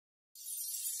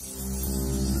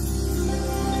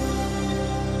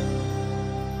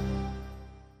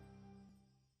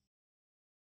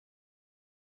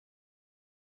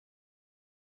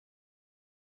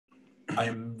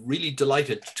I'm really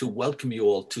delighted to welcome you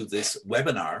all to this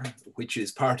webinar, which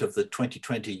is part of the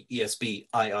 2020 ESB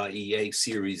IIEA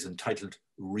series entitled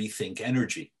Rethink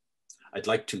Energy. I'd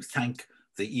like to thank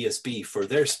the ESB for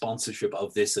their sponsorship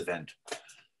of this event.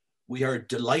 We are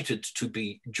delighted to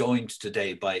be joined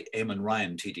today by Eamon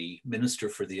Ryan TD, Minister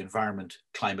for the Environment,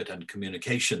 Climate and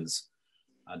Communications.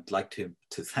 I'd like to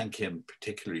thank him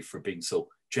particularly for being so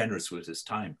generous with his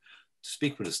time to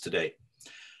speak with us today.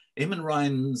 Eamon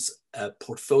Ryan's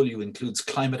portfolio includes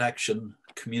climate action,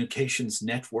 communications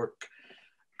network,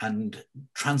 and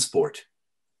transport.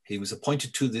 He was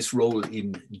appointed to this role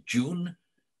in June.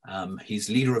 He's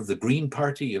leader of the Green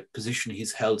Party, a position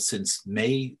he's held since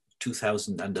May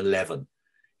 2011.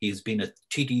 He has been a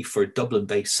TD for Dublin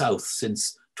Bay South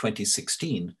since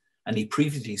 2016, and he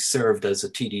previously served as a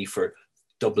TD for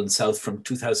Dublin South from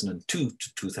 2002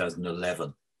 to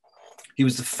 2011. He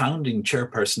was the founding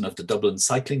chairperson of the Dublin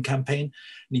Cycling Campaign,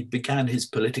 and he began his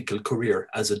political career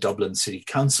as a Dublin City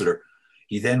Councillor.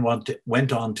 He then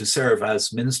went on to serve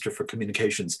as Minister for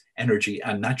Communications, Energy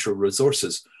and Natural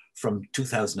Resources from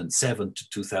 2007 to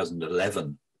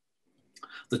 2011.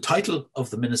 The title of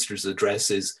the Minister's address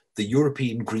is The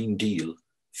European Green Deal,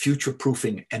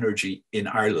 Future-Proofing Energy in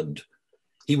Ireland.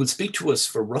 He will speak to us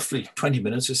for roughly 20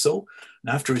 minutes or so.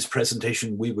 And after his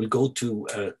presentation, we will go to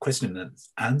a question and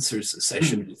answers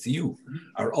session with you,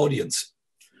 our audience.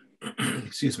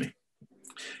 Excuse me.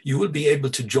 You will be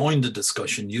able to join the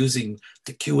discussion using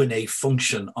the Q&A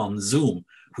function on Zoom,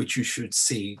 which you should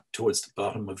see towards the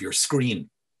bottom of your screen.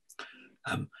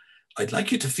 I'd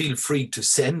like you to feel free to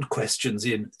send questions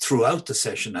in throughout the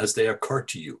session as they occur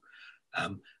to you.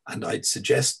 And I'd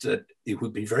suggest that it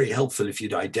would be very helpful if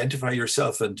you'd identify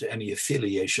yourself and any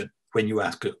affiliation when you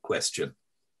ask a question.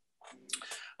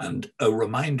 And a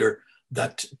reminder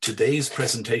that today's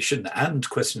presentation and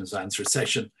questions and answer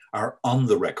session are on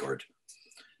the record.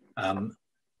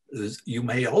 You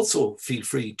may also feel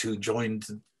free to join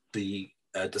the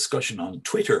discussion on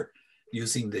Twitter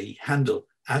using the handle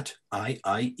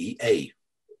 @IIEA.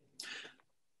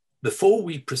 Before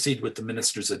we proceed with the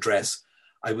Minister's address,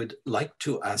 I would like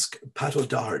to ask Pat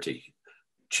O'Doherty,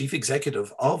 Chief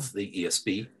Executive of the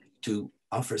ESB, to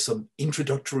offer some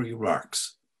introductory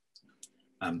remarks.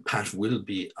 Pat will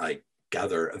be, I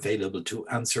gather, available to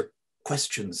answer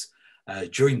questions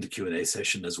during the Q&A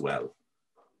session as well.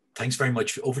 Thanks very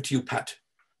much. Over to you, Pat.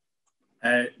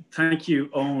 Thank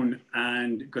you, Owen,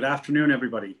 and good afternoon,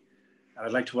 everybody.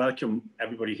 I'd like to welcome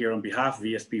everybody here on behalf of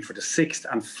ESB for the 6th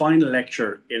and final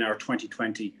lecture in our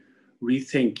 2020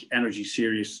 Rethink Energy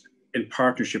series in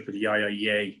partnership with the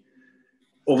IIEA.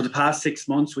 Over the past 6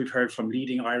 months, we've heard from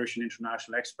leading Irish and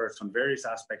international experts on various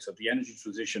aspects of the energy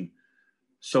transition.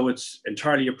 So it's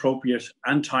entirely appropriate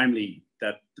and timely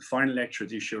that the final lecture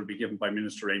this year will be given by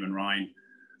Minister Eamon Ryan,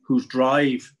 whose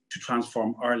drive to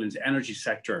transform Ireland's energy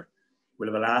sector will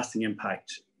have a lasting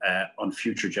impact on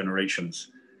future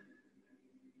generations.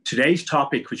 Today's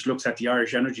topic, which looks at the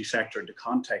Irish energy sector in the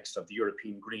context of the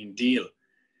European Green Deal,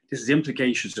 this has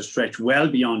implications that stretch well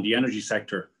beyond the energy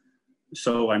sector.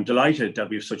 So I'm delighted that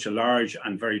we have such a large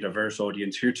and very diverse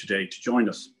audience here today to join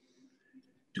us.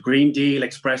 The Green Deal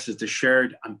expresses the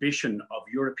shared ambition of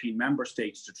European member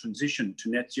states to transition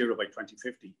to net zero by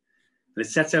 2050. And it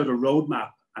sets out a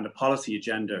roadmap and a policy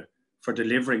agenda for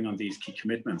delivering on these key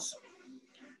commitments.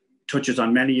 It touches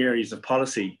on many areas of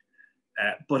policy,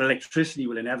 but electricity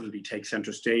will inevitably take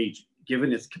centre stage,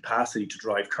 given its capacity to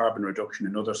drive carbon reduction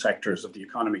in other sectors of the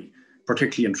economy,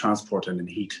 particularly in transport and in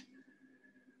heat.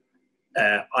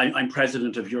 I'm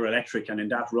president of Eurelectric, and in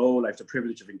that role, I have the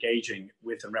privilege of engaging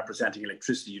with and representing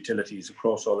electricity utilities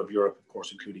across all of Europe, of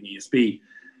course, including ESB.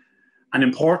 And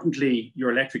importantly,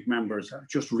 Eurelectric members have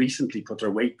just recently put their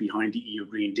weight behind the EU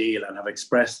Green Deal and have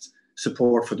expressed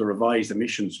support for the revised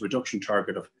emissions reduction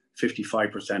target of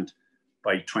 55%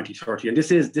 by 2030. And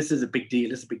this is a big deal.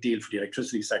 This is a big deal for the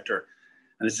electricity sector.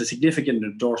 And it's a significant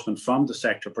endorsement from the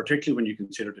sector, particularly when you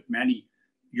consider that many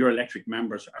Eurelectric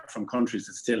members are from countries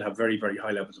that still have very, very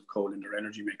high levels of coal in their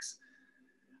energy mix.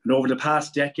 And over the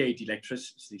past decade, the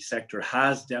electricity sector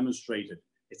has demonstrated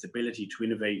its ability to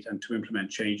innovate and to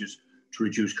implement changes to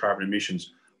reduce carbon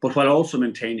emissions, but while also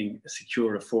maintaining a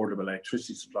secure, affordable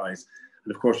electricity supplies.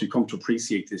 And of course, we've come to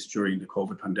appreciate this during the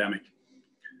COVID pandemic.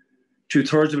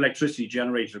 2/3 of electricity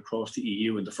generated across the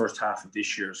EU in the first half of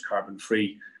this year is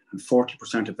carbon-free, and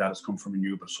 40% of that has come from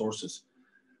renewable sources.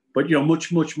 But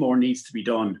much more needs to be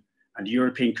done. And the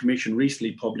European Commission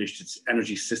recently published its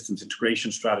energy systems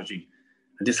integration strategy.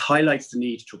 And this highlights the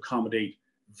need to accommodate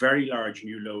very large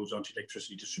new loads onto the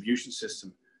electricity distribution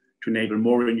system to enable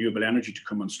more renewable energy to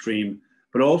come on stream,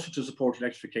 but also to support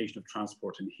electrification of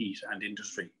transport and heat and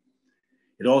industry.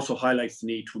 It also highlights the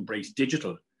need to embrace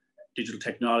digital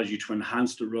technology to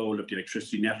enhance the role of the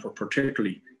electricity network,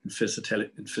 particularly in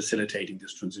facilitating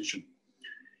this transition.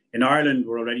 In Ireland,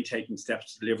 we're already taking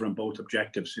steps to deliver on both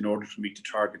objectives in order to meet the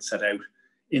targets set out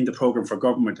in the programme for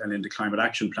government and in the Climate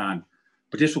Action Plan.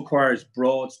 But this requires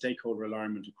broad stakeholder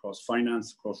alignment across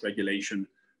finance, across regulation,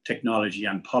 technology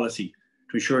and policy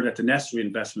to ensure that the necessary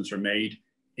investments are made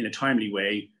in a timely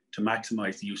way to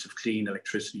maximise the use of clean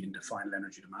electricity in the final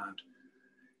energy demand.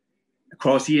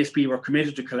 Across ESB, we're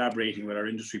committed to collaborating with our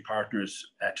industry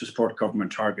partners to support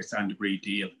government targets and the Green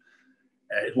Deal.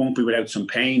 It won't be without some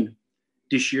pain.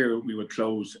 This year, we will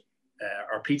close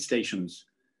our peat stations,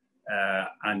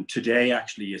 and today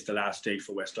actually is the last day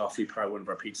for West Offaly Power, one of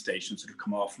our peat stations that will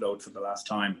come offload for the last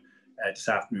time this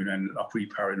afternoon, and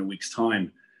Lochreed Power in a week's time.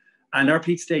 And our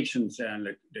peat stations and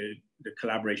the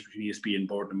collaboration between ESB and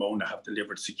Bord na Móna have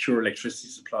delivered secure electricity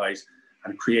supplies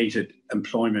and created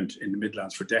employment in the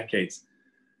Midlands for decades.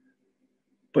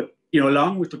 But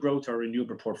along with the growth of our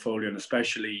renewable portfolio, and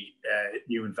especially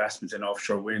new investments in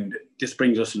offshore wind, this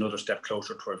brings us another step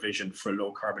closer to our vision for a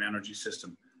low carbon energy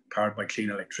system powered by clean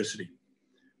electricity.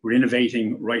 We're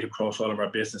innovating right across all of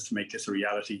our business to make this a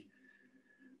reality.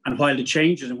 And while the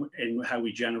changes in how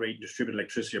we generate and distribute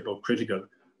electricity are both critical,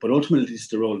 but ultimately it's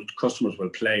the role that customers will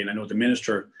play. And I know the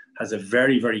Minister has a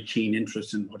very, very keen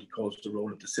interest in what he calls the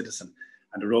role of the citizen.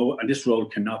 And this role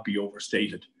cannot be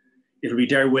overstated. It'll be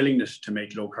their willingness to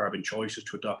make low carbon choices,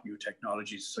 to adopt new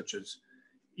technologies such as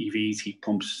EVs, heat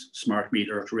pumps, smart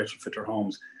meter, or to retrofit their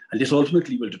homes. And this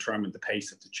ultimately will determine the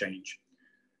pace of the change.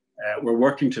 We're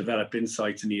working to develop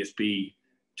insights in ESB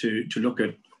to look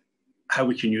at how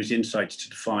we can use insights to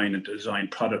define and design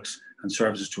products and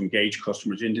services to engage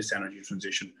customers in this energy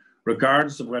transition,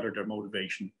 regardless of whether their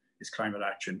motivation is climate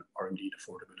action or indeed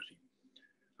affordability.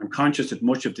 I'm conscious that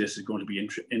much of this is going to be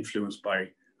influenced by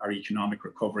our economic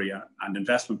recovery and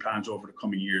investment plans over the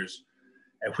coming years,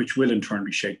 which will in turn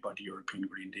be shaped by the European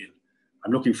Green Deal.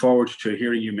 I'm looking forward to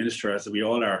hearing you, Minister, as we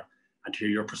all are, and to hear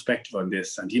your perspective on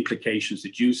this and the implications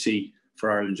that you see for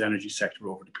Ireland's energy sector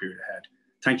over the period ahead.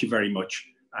 Thank you very much,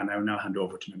 and I will now hand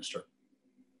over to Minister.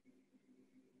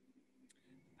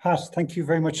 Pat, thank you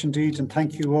very much indeed, and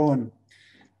thank you, Owen.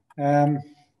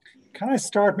 Can I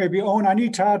start maybe, Owen, I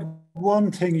need to add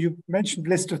one thing. You mentioned a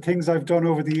list of things I've done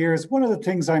over the years. One of the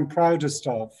things I'm proudest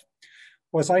of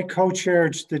was I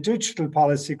co-chaired the digital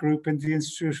policy group in the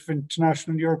Institute of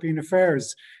International and European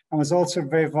Affairs, and was also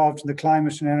very involved in the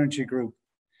climate and energy group.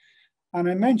 And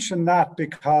I mention that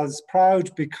because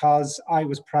I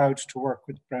was proud to work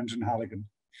with Brendan Halligan.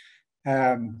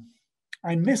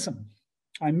 I miss him.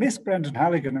 I miss Brendan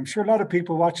Halligan. I'm sure a lot of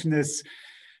people watching this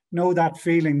know that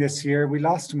feeling this year. We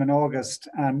lost him in August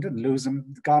and didn't lose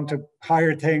him, gone to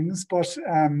higher things, but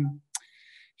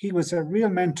he was a real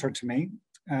mentor to me,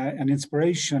 an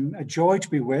inspiration, a joy to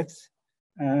be with.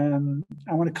 And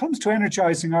when it comes to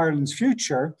energising Ireland's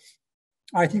future,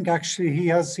 I think actually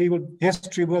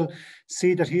history will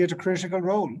see that he had a critical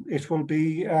role. It will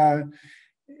be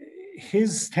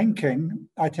his thinking,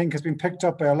 I think, has been picked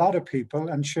up by a lot of people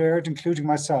and shared, including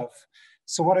myself.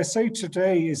 So what I say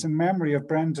today is in memory of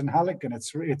Brendan Halligan.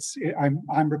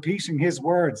 I'm repeating his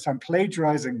words, I'm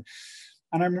plagiarising,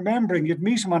 and I'm remembering you'd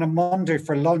meet him on a Monday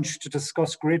for lunch to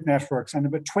discuss grid networks, and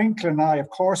with twinkle and eye, of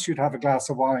course, you'd have a glass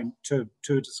of wine to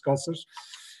discuss it.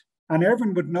 And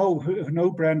everyone would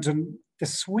know Brendan, the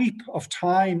sweep of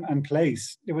time and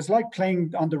place. It was like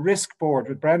playing on the risk board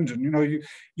with Brendan.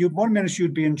 You one minute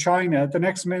you'd be in China, the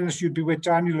next minute you'd be with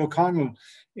Daniel O'Connell,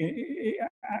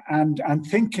 and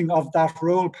thinking of that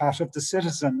role, Pat, of the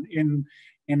citizen in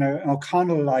an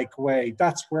O'Connell-like way.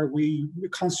 That's where we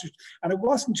constitute. And it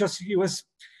wasn't just it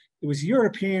was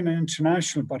European and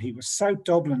international, but he was South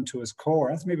Dublin to his core.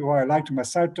 That's maybe why I liked him, a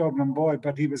South Dublin boy,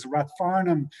 but he was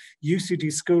Rathfarnham,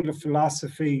 UCD School of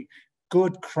Philosophy,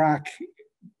 good crack,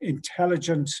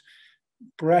 intelligent,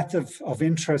 breadth of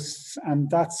interests.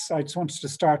 And I just wanted to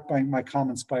start by my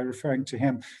comments by referring to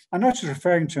him. I'm not just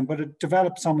referring to him, but it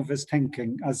developed some of his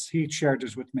thinking as he shared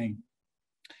it with me.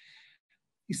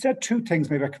 He said two things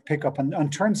maybe I could pick up on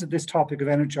terms of this topic of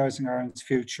energising Ireland's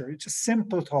future. It's a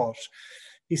simple thought.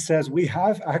 He says, we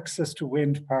have access to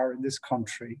wind power in this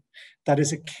country that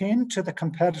is akin to the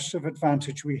competitive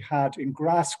advantage we had in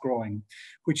grass growing,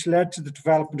 which led to the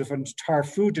development of an entire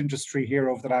food industry here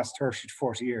over the last 30 to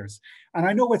 40 years. And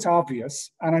I know it's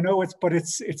obvious, and I know but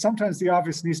it's sometimes the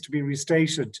obvious needs to be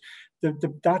restated.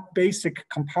 That basic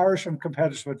comparative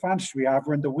competitive advantage we have,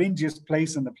 we're in the windiest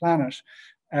place on the planet,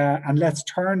 and let's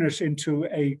turn it into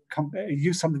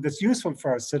something that's useful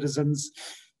for our citizens,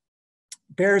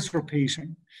 bears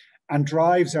repeating and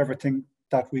drives everything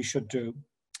that we should do.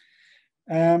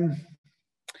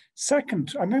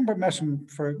 Second, I remember I met him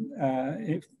for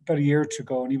about a year or two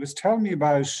ago, and he was telling me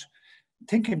about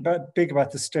thinking big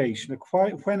about the state.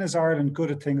 Like, when is Ireland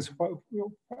good at things?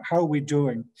 How are we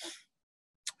doing?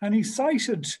 And he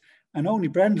cited, and only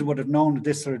Brendan would have known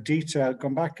this sort of detail,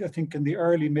 going back, I think, in the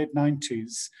early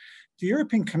mid-90s, the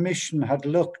European Commission had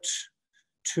looked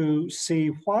to see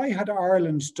why had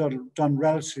Ireland done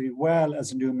relatively well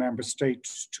as a new member state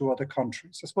to other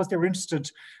countries. I suppose they were interested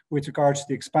with regard to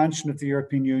the expansion of the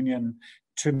European Union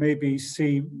to maybe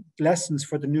see lessons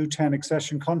for the new 10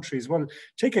 accession countries. Well,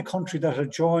 take a country that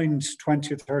had joined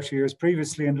 20 or 30 years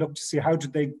previously and look to see how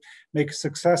did they make a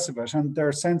success of it. And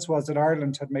their sense was that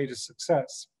Ireland had made a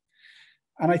success.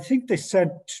 And I think they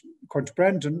sent, according to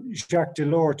Brendan, Jacques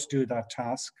Delors to do that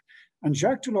task. And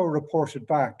Jacques Delors reported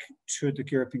back to the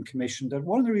European Commission that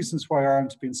one of the reasons why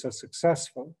Ireland has been so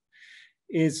successful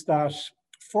is that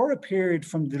for a period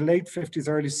from the late 50s,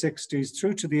 early 60s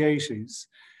through to the 80s,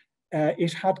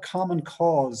 it had common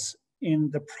cause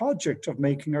in the project of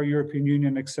making our European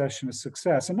Union accession a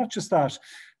success. And not just that,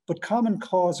 but common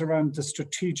cause around the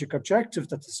strategic objective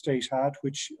that the state had,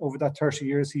 which over that 30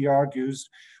 years, he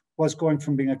argues, was going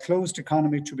from being a closed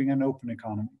economy to being an open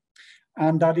economy.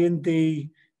 And that in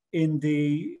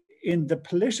the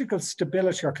political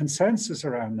stability or consensus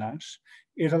around that,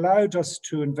 it allowed us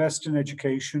to invest in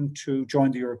education, to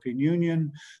join the European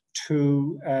Union,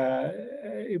 to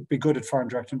be good at foreign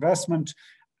direct investment,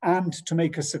 and to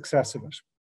make a success of it.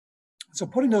 So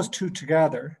putting those two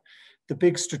together, the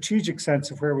big strategic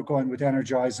sense of where we're going with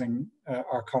energizing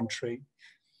our country,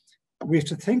 we have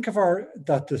to think of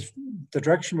that the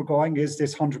direction we're going is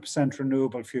this 100%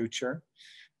 renewable future.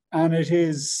 And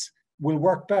will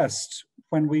work best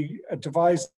when we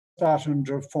devise that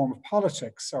under a form of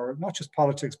politics, or not just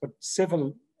politics, but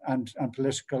civil and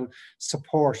political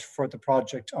support for the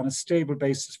project on a stable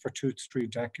basis for 2 to 3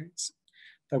 decades.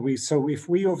 So if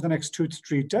we over the next 2 to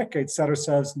 3 decades set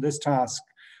ourselves in this task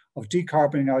of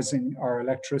decarbonising our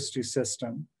electricity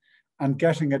system and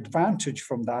getting advantage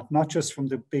from that, not just from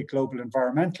the big global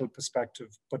environmental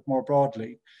perspective, but more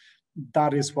broadly,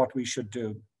 that is what we should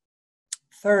do.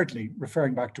 Thirdly,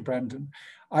 referring back to Brendan,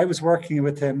 I was working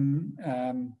with him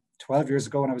 12 years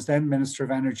ago when I was then Minister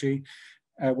of Energy,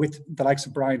 with the likes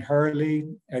of Brian Hurley,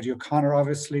 Eddie O'Connor,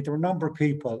 obviously. There were a number of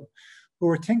people who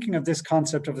were thinking of this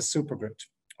concept of a supergrid,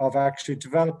 of actually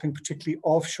developing particularly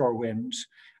offshore wind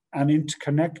and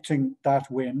interconnecting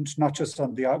that wind, not just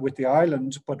with the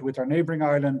island, but with our neighbouring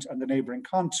island and the neighbouring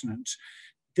continent.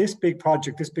 This big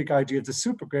project, this big idea of the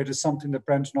supergrid is something that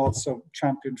Brendan also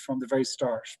championed from the very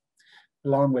start,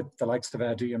 along with the likes of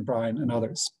Eddie and Brian and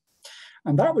others.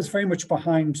 And that was very much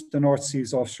behind the North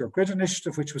Sea's Offshore Grid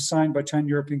Initiative, which was signed by 10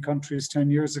 European countries 10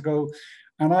 years ago.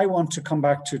 And I want to come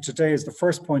back to today as the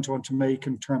first point I want to make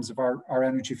in terms of our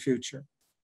energy future.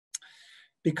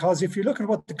 Because if you look at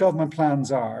what the government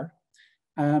plans are,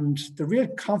 and the real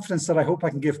confidence that I hope I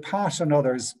can give Pat and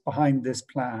others behind this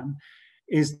plan,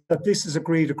 is that this is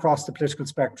agreed across the political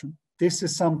spectrum. This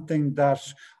is something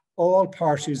that all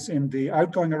parties in the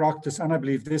outgoing Oireachtas, and I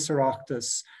believe this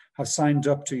Oireachtas, have signed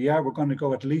up to. Yeah, we're going to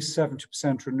go at least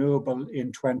 70% renewable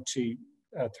in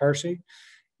 2030.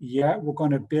 Yeah, we're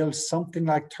going to build something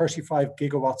like 35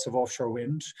 gigawatts of offshore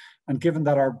wind. And given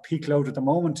that our peak load at the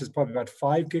moment is probably about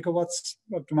 5 gigawatts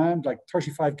of demand, like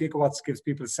 35 gigawatts gives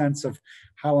people a sense of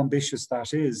how ambitious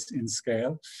that is in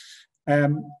scale.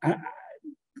 This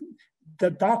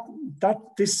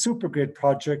supergrid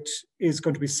project is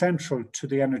going to be central to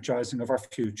the energising of our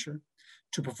future,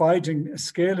 to providing a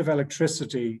scale of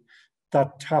electricity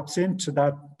that taps into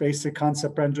that basic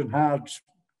concept Brendan had,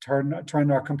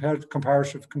 turn our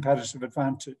competitive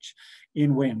advantage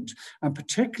in wind, and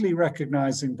particularly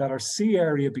recognising that our sea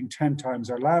area being 10 times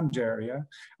our land area,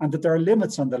 and that there are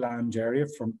limits on the land area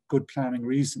from good planning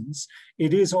reasons,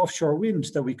 it is offshore wind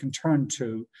that we can turn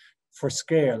to for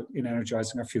scale in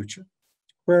energising our future.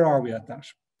 Where are we at that?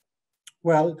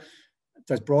 Well,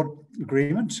 there's broad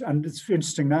agreement, and it's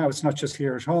interesting now, it's not just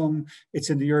here at home, it's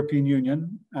in the European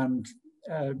Union and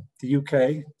the UK.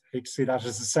 I hate to see that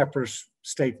as a separate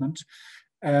statement.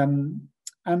 And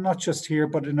not just here,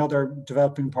 but in other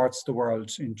developing parts of the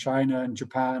world, in China, in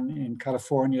Japan, in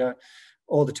California,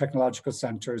 all the technological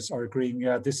centres are agreeing,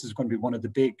 yeah, this is going to be one of the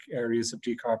big areas of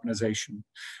decarbonisation.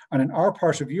 And in our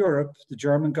part of Europe, the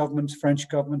German government, French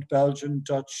government, Belgian,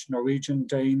 Dutch, Norwegian,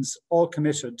 Danes, all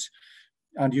committed,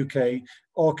 and UK,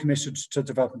 all committed to the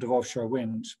development of offshore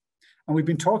wind. And we've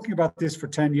been talking about this for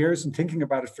 10 years and thinking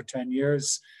about it for 10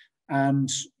 years.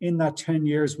 And in that 10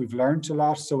 years, we've learned a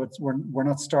lot. So we're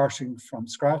not starting from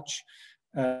scratch.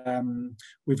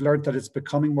 We've learned that it's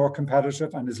becoming more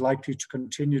competitive and is likely to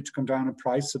continue to come down in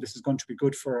price. So this is going to be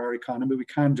good for our economy. We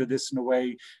can do this in a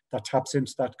way that taps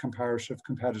into that competitive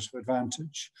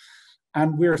advantage.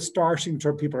 And we're starting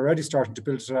to, people are already starting to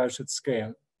build it out at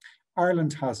scale.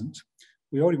 Ireland hasn't.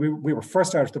 We were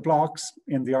first out of the blocks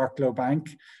in the Arklow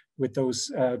Bank with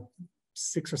those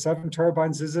 6 or 7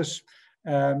 turbines, is it?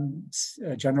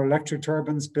 General Electric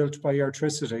turbines built by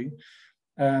Electricity.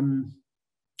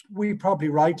 We probably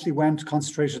rightly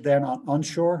concentrated then on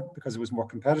onshore because it was more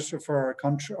competitive for our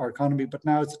country, our economy, but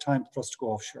now it's the time for us to go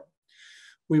offshore.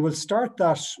 We will start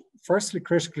that firstly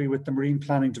critically with the Marine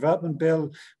Planning Development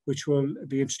Bill, which will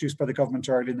be introduced by the government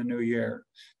early in the new year.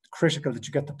 Critical that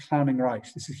you get the planning right.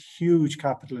 This is huge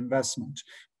capital investment.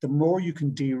 The more you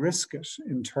can de-risk it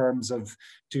in terms of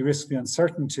de-risk the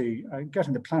uncertainty,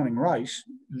 getting the planning right,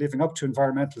 living up to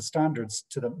environmental standards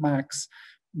to the max,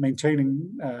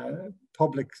 maintaining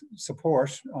public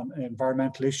support on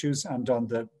environmental issues and on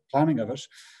the planning of it.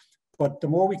 But the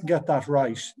more we can get that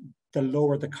right, the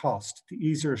lower the cost, the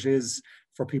easier it is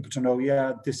for people to know,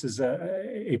 yeah, this is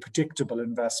a predictable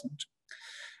investment.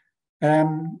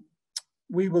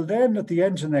 We will then, at the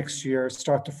end of next year,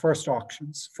 start the first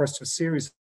auctions, first of a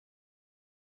series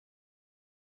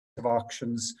of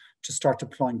auctions to start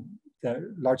deploying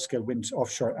the large-scale wind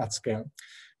offshore at scale.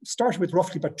 Starting with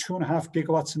roughly about 2.5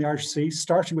 gigawatts in the Irish Sea,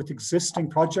 starting with existing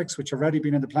projects which have already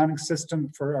been in the planning system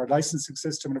for our licensing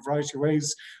system in a variety of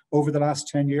ways over the last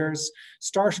 10 years,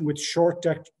 starting with short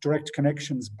direct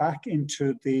connections back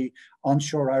into the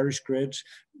onshore Irish grid,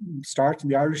 start in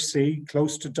the Irish Sea,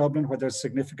 close to Dublin where there's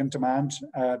significant demand,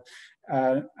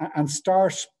 and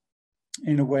start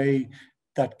in a way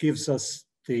that gives us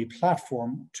the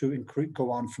platform to go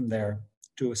on from there.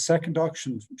 Do a second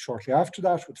auction shortly after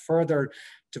that with further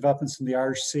developments in the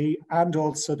Irish Sea, and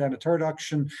also then a third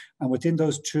auction, and within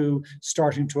those two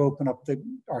starting to open up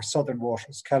our southern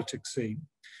waters, Celtic Sea.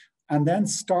 And then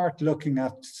start looking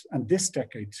at, and this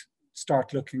decade,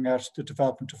 start looking at the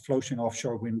development of floating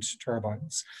offshore wind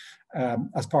turbines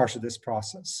as part of this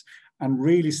process, and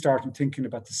really starting thinking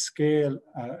about the scale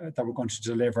that we're going to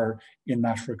deliver in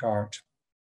that regard.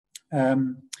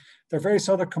 There are various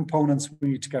other components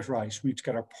we need to get right. We need to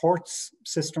get our ports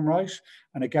system right.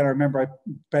 And again, I remember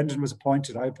Brendan was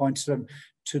appointed. I appointed him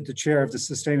to the chair of the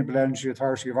Sustainable Energy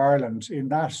Authority of Ireland. In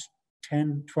that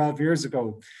 10, 12 years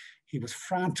ago, he was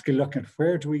frantically looking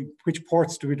at which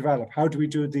ports do we develop? How do we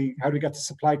get the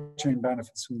supply chain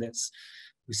benefits from this?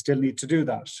 We still need to do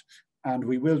that. And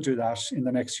we will do that in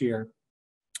the next year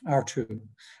or two.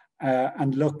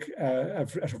 And look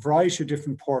at a variety of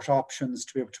different port options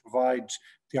to be able to provide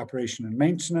the operation and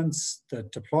maintenance, the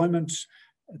deployment,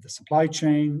 the supply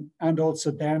chain, and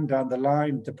also then down the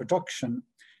line, the production,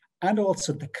 and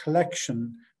also the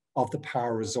collection of the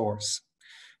power resource.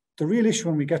 The real issue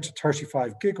when we get to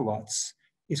 35 gigawatts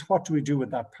is what do we do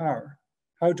with that power?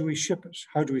 How do we ship it?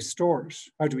 How do we store it?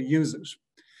 How do we use it?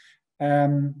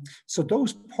 So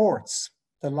those ports,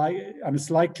 and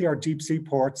it's likely our deep sea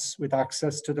ports with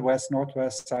access to the west,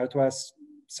 northwest, southwest,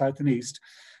 south and east,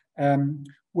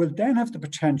 will then have the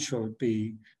potential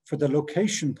be for the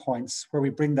location points where we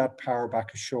bring that power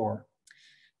back ashore.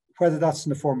 Whether that's in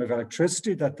the form of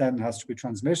electricity that then has to be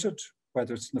transmitted,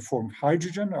 whether it's in the form of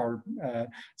hydrogen or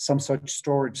some such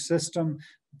storage system,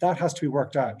 that has to be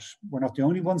worked out. We're not the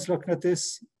only ones looking at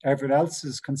this. Everyone else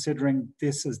is considering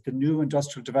this as the new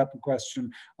industrial development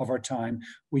question of our time.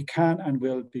 We can and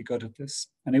will be good at this.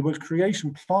 And it will create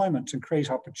employment and create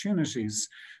opportunities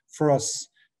for us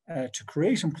to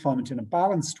create employment in a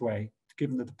balanced way,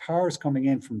 given that the power is coming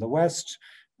in from the west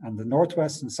and the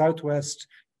northwest and southwest.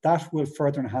 That will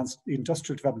further enhance the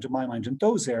industrial development, in my mind, in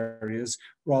those areas,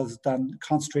 rather than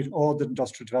concentrating all the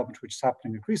industrial development which is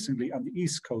happening increasingly on the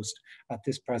East Coast at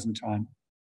this present time.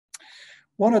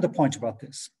 One other point about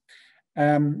this.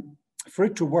 For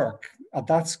it to work at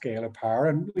that scale of power,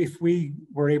 and if we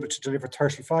were able to deliver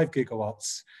 35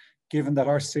 gigawatts, given that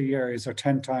our sea areas are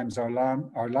 10 times our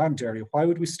land area, why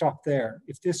would we stop there?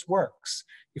 If this works,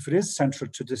 if it is central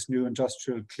to this new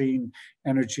industrial clean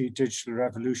energy digital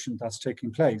revolution that's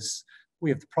taking place, we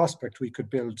have the prospect we could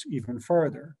build even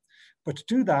further. But to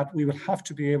do that, we will have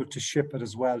to be able to ship it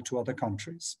as well to other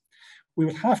countries. We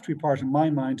will have to be part, in my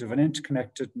mind, of an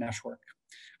interconnected network.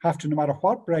 Have to, no matter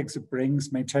what Brexit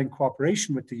brings, maintain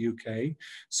cooperation with the UK,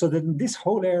 so that in this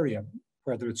whole area,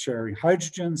 whether it's sharing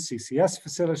hydrogen, CCS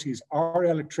facilities, or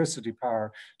electricity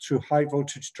power through high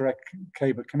voltage direct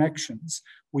cable connections,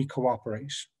 we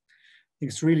cooperate.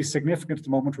 think it's really significant at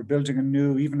the moment. We're building a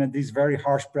new, even in these very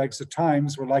harsh Brexit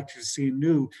times, we're likely to see a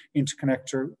new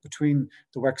interconnector between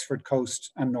the Wexford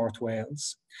coast and North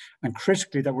Wales. And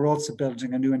critically, that we're also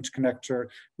building a new interconnector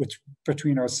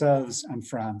between ourselves and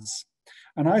France.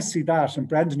 And I see that, and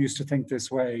Brendan used to think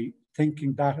this way,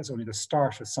 thinking that is only the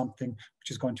start of something which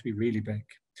is going to be really big,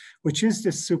 which is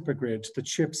this supergrid that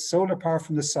ships solar power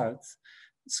from the south,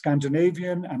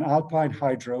 Scandinavian and Alpine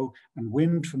hydro and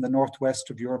wind from the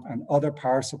northwest of Europe and other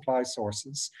power supply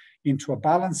sources into a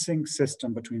balancing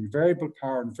system between variable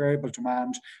power and variable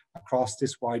demand across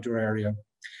this wider area.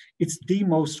 It's the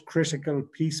most critical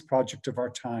peace project of our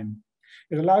time.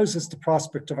 It allows us the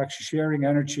prospect of actually sharing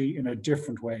energy in a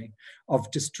different way, of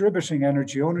distributing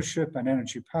energy ownership and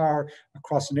energy power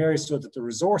across an area so that the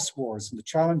resource wars and the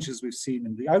challenges we've seen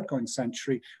in the outgoing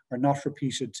century are not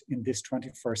repeated in this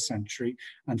 21st century.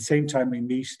 And at the same time, we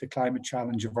meet the climate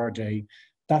challenge of our day.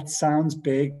 That sounds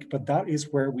big, but that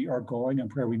is where we are going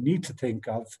and where we need to think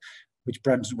of, which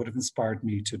Brendan would have inspired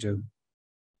me to do.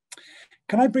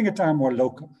 Can I bring it down more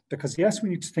local? Because yes, we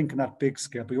need to think on that big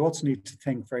scale, but we also need to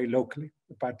think very locally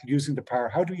about using the power.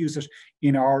 How do we use it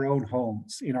in our own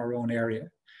homes, in our own area?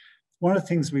 One of the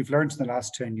things we've learned in the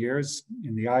last 10 years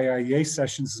in the IIEA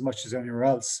sessions as much as anywhere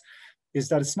else is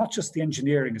that it's not just the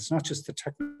engineering, it's not just the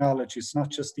technology, it's not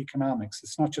just the economics,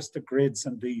 it's not just the grids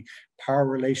and the power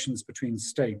relations between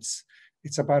states.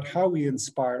 It's about how we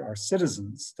inspire our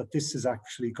citizens that this is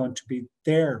actually going to be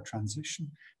their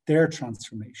transition, their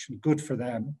transformation, good for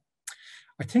them.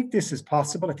 I think this is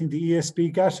possible. I think the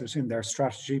ESB get it in their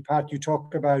strategy. Pat, you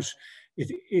talk about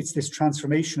it's this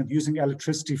transformation of using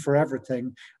electricity for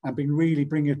everything and really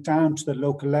bringing it down to the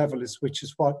local level, which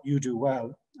is what you do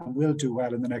well and will do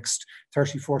well in the next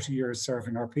 30, 40 years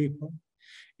serving our people.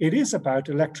 It is about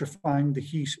electrifying the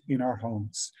heat in our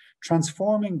homes,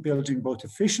 transforming building both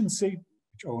efficiency,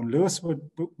 which Owen Lewis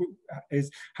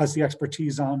has the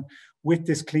expertise on, with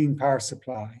this clean power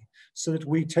supply, so that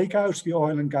we take out the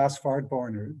oil and gas-fired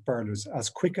burners as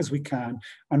quick as we can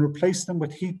and replace them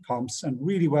with heat pumps and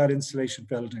really well-insulated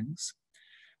buildings.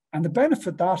 And the benefit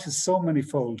of that is so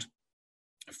manifold.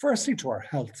 Firstly, to our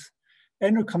health.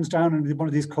 Anyone who comes down in one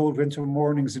of these cold winter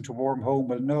mornings into a warm home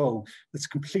will know it's a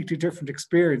completely different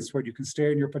experience where you can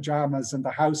stay in your pajamas and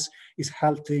the house is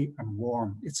healthy and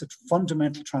warm. It's a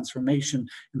fundamental transformation,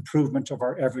 improvement of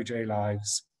our everyday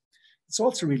lives. It's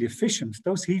also really efficient.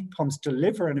 Those heat pumps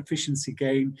deliver an efficiency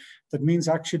gain that means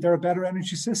actually they're a better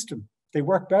energy system. They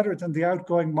work better than the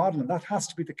outgoing model, and that has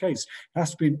to be the case. It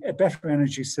has to be a better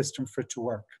energy system for it to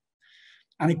work.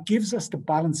 And it gives us the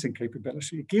balancing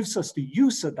capability. It gives us the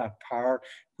use of that power,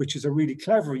 which is a really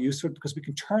clever use of it because we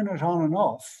can turn it on and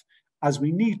off as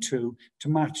we need to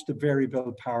match the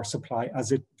variable power supply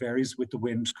as it varies with the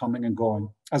wind coming and going,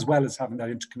 as well as having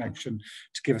that interconnection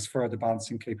to give us further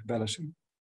balancing capability.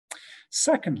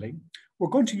 Secondly, we're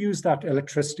going to use that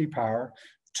electricity power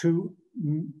to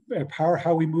power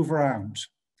how we move around.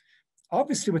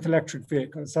 Obviously with electric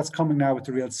vehicles, that's coming now with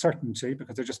the real certainty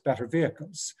because they're just better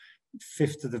vehicles. A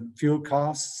fifth of the fuel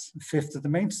costs, a fifth of the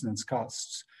maintenance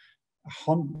costs,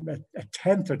 a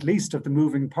tenth at least of the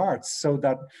moving parts, so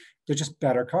that they're just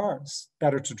better cars,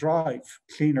 better to drive,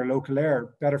 cleaner local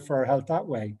air, better for our health that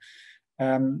way.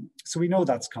 So we know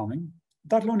that's coming.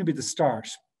 That'll only be the start.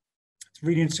 It's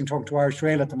really interesting talking to Irish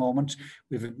Rail at the moment.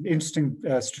 We have an interesting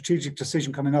strategic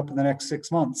decision coming up in the next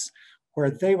 6 months where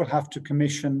they will have to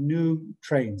commission new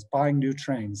trains, buying new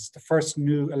trains, the first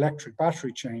new electric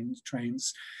battery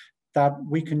trains that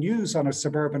we can use on our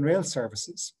suburban rail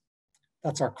services.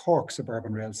 That's our Cork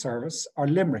suburban rail service, our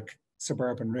Limerick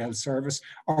suburban rail service,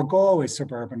 our Galway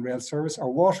suburban rail service, our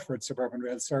Waterford suburban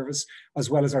rail service, as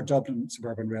well as our Dublin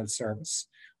suburban rail service.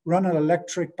 Run on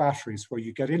electric batteries where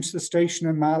you get into the station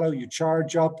in Mallow, you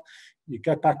charge up, you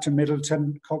get back to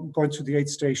Middleton, going through the 8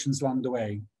 stations along the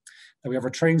way. And we have our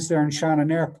trains there in Shannon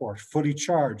Airport, fully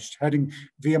charged, heading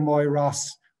via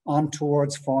Moy-Ross on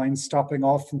towards Foyne, stopping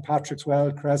off in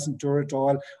Patrickswell, Crescent,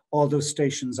 Duradoyle, all those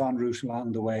stations en route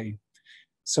along the way.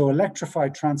 So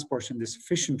electrified transport in this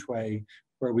efficient way,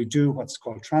 where we do what's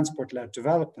called transport-led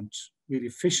development, really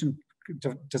efficient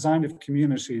design of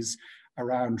communities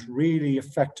around really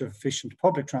effective, efficient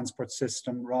public transport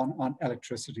system run on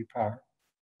electricity power.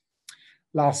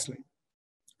 Lastly,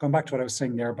 going back to what I was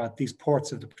saying there about these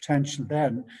ports of the potential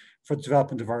then for the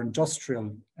development of our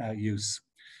industrial use.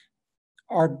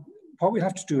 What we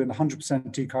have to do in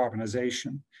 100%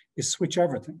 decarbonisation is switch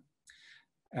everything.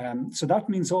 So that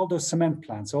means all those cement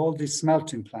plants, all the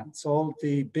smelting plants, all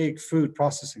the big food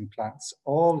processing plants,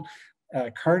 all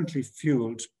currently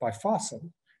fueled by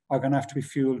fossil, are going to have to be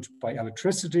fueled by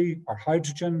electricity or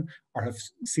hydrogen or have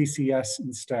CCS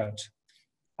instead.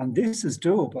 And this is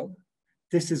doable.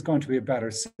 This is going to be a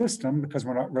better system because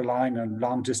we're not relying on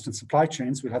long distance supply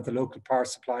chains. We'll have the local power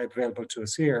supply available to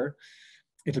us here.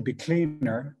 It'll be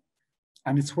cleaner,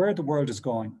 and it's where the world is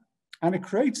going. And it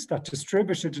creates that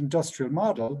distributed industrial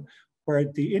model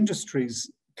where the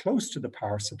industries close to the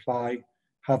power supply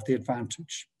have the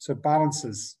advantage. So it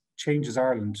balances, changes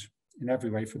Ireland in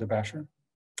every way for the better.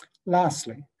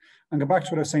 Lastly, and go back to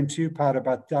what I was saying to you, Pat,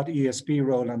 about that ESB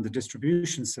role and the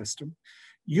distribution system.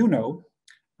 You know,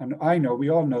 and I know, we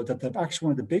all know that actually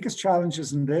one of the biggest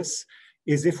challenges in this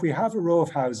is if we have a row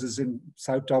of houses in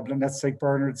South Dublin, let's say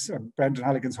Bernard's or Brendan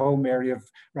Halligan's home area of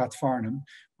Rathfarnham,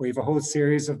 where you have a whole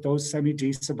series of those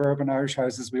semi-D suburban Irish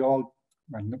houses we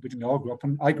didn't all grow up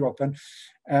in, I grew up in.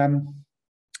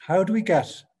 How do we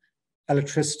get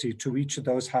electricity to each of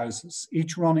those houses,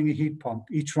 each running a heat pump,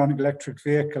 each running an electric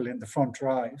vehicle in the front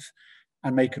drive,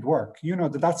 and make it work? You know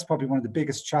that that's probably one of the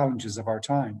biggest challenges of our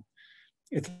time.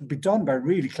 It'll be done by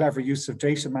really clever use of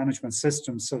data management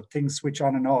systems so things switch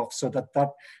on and off, so that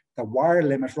the wire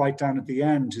limit right down at the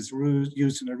end is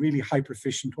used in a really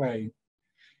hyper-efficient way.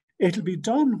 It'll be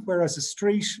done where as a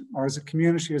street or as a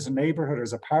community, as a neighbourhood, or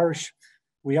as a parish,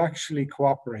 we actually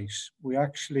cooperate. We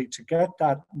actually, to get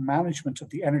that management of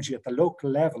the energy at the local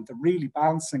level, the really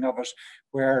balancing of it,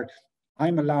 where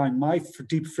I'm allowing my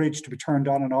deep fridge to be turned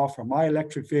on and off, or my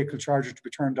electric vehicle charger to be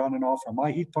turned on and off, or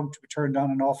my heat pump to be turned on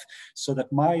and off, so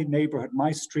that my neighbourhood,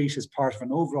 my street is part of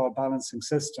an overall balancing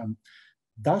system.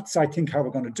 That's, I think, how we're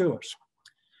going to do it.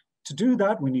 To do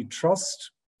that, we need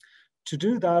trust. To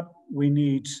do that, we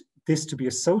need this to be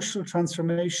a social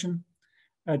transformation.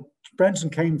 Brendan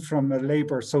came from a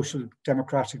Labour social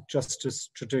democratic justice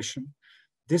tradition.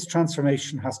 This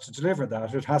transformation has to deliver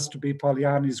that. It has to be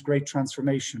Polanyi's great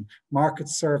transformation,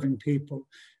 markets serving people,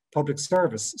 public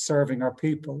service serving our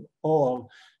people, all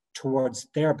towards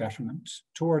their betterment,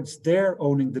 towards their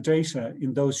owning the data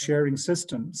in those sharing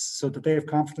systems, so that they have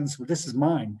confidence, well, this is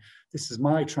mine, this is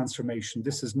my transformation,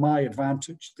 this is my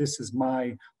advantage, this is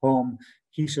my home,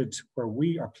 heated, where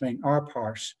we are playing our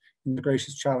part in the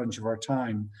greatest challenge of our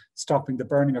time, stopping the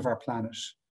burning of our planet,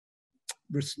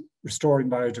 restoring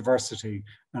biodiversity,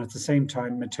 and at the same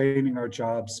time maintaining our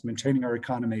jobs, maintaining our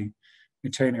economy,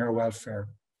 maintaining our welfare.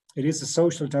 It is a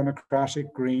social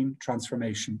democratic green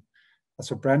transformation.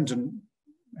 That's what Brendan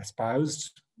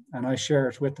espoused, and I share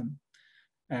it with him.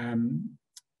 And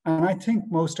I think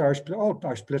all Irish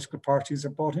political parties are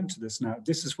bought into this now.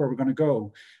 This is where we're going to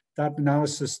go. That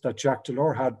analysis that Jacques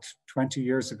Delors had 20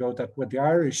 years ago, that with the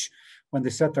Irish, when they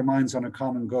set their minds on a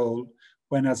common goal,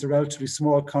 when as a relatively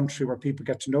small country where people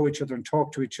get to know each other and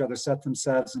talk to each other, set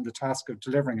themselves in the task of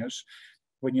delivering it,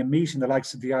 when you meet in the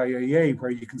likes of the IIEA,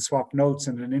 where you can swap notes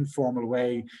in an informal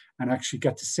way and actually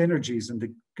get the synergies and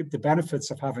the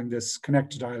benefits of having this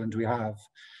connected island we have,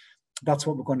 that's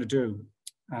what we're going to do.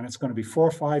 And it's going to be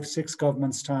 4, 5, 6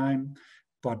 governments' time,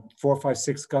 but 4, 5,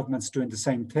 6 governments doing the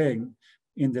same thing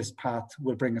in this path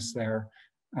will bring us there,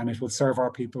 and it will serve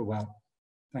our people well.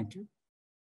 Thank you.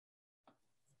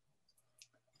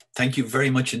 Thank you very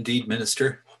much indeed,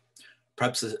 Minister.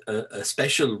 Perhaps a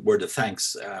special word of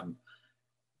thanks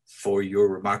for your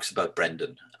remarks about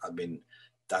Brendan. I mean,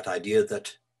 that idea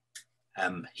that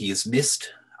he is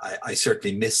missed. I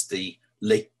certainly missed the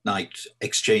late night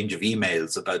exchange of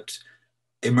emails about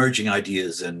emerging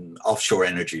ideas in offshore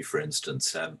energy, for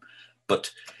instance.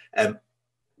 But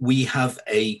we have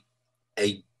a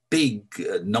big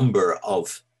number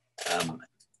of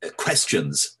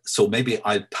questions, so maybe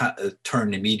I'll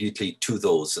turn immediately to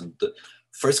those. And the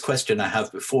first question I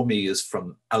have before me is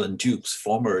from Alan Dukes,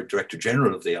 former Director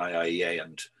General of the IIEA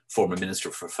and former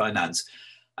Minister for Finance.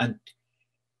 And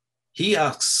he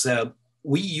asks,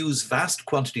 we use vast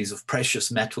quantities of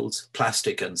precious metals,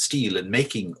 plastic and steel in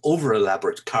making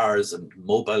over-elaborate cars and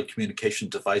mobile communication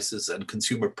devices and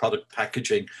consumer product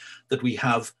packaging that we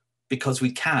have because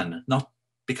we can, not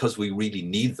because we really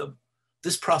need them.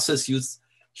 This process uses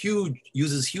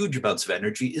huge amounts of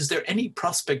energy. Is there any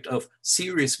prospect of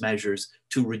serious measures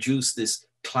to reduce this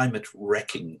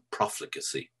climate-wrecking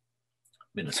profligacy?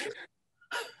 Minister.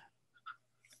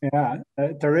 Yeah,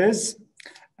 there is.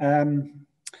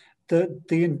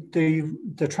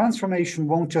 The transformation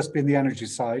won't just be in the energy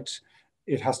side.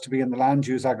 It has to be in the land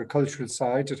use agricultural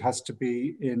side. It has to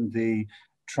be in the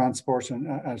transport, and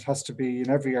it has to be in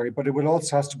every area, but it will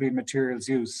also has to be in materials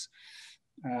use.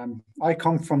 I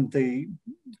come from the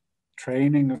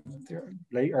training of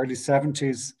the early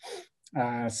 70s,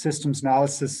 systems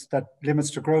analysis that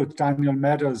limits to growth. Daniela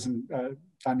Meadows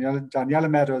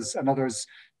and others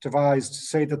devised to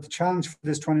say that the challenge for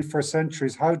this 21st century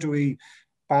is how do we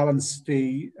balance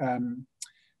the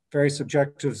various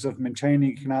objectives of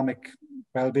maintaining economic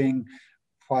well-being,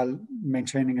 while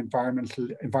maintaining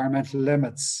environmental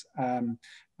limits. And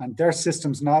their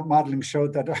systems modelling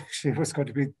showed that actually it was going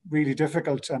to be really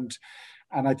difficult, and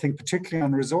I think particularly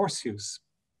on resource use.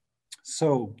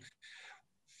 So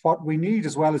what we need,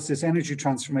 as well as this energy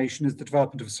transformation, is the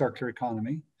development of a circular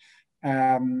economy,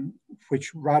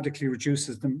 which radically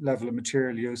reduces the level of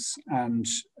material use and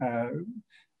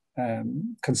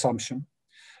consumption.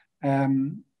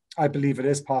 I believe it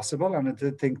is possible, and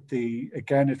I think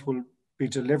again it will be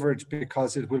delivered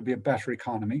because it will be a better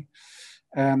economy.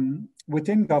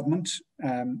 Within government,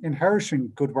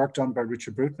 inheriting good work done by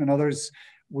Richard Bruton and others,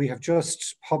 we have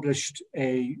just published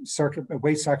a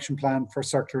waste action plan for a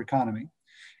circular economy.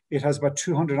 It has about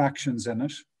 200 actions in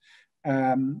it.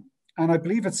 And I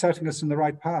believe it's setting us in the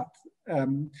right path.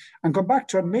 And going back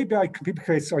to it, maybe people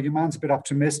say, oh, your man's a bit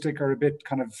optimistic or a bit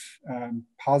kind of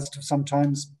positive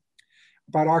sometimes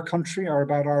about our country or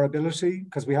about our ability,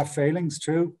 because we have failings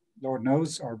too. Lord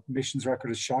knows, our emissions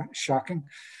record is shocking.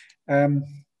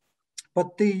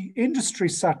 But the industry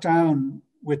sat down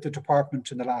with the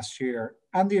department in the last year,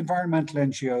 and the environmental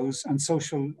NGOs and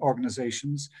social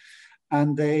organizations,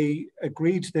 and they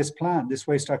agreed to this plan, this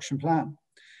waste action plan.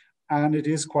 And it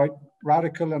is quite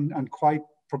radical and quite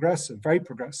progressive, very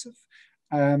progressive.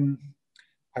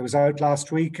 I was out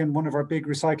last week in one of our big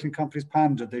recycling companies,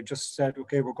 Panda. They just said,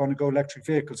 okay, we're going to go electric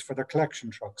vehicles for their collection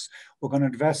trucks. We're going to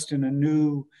invest in a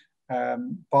new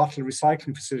bottle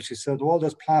recycling facility, so that all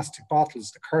those plastic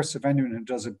bottles, the curse of anyone who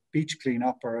does a beach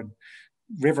cleanup or a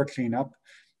river cleanup,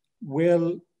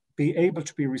 will be able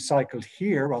to be recycled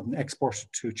here rather than exported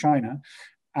to China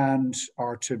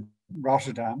or to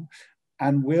Rotterdam,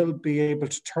 and will be able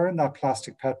to turn that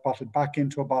plastic PET bottle back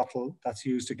into a bottle that's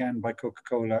used again by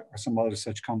Coca-Cola or some other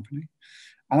such company.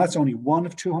 And that's only one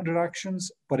of 200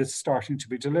 actions, but it's starting to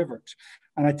be delivered.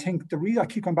 And I think I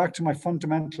keep going back to my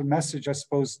fundamental message, I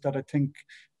suppose, that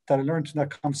I learned in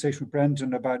that conversation with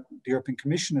Brendan about the European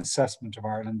Commission assessment of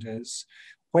Ireland is,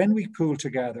 when we pool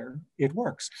together, it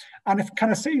works. And can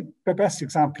I say the best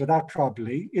example of that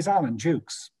probably is Alan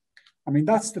Dukes. I mean,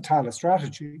 that's the Tallaght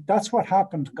strategy. That's what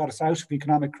happened, got us out of the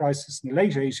economic crisis in the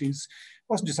late 80s. It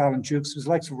wasn't just Alan Dukes, it was the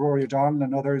likes of Rory O'Donnell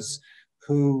and others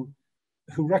who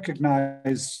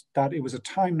recognized that it was a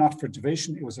time not for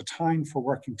division, it was a time for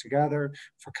working together,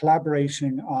 for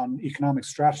collaborating on economic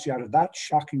strategy out of that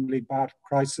shockingly bad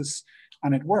crisis,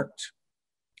 and it worked.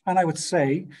 And I would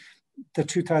say the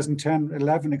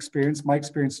 2010-11 experience, my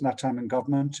experience in that time in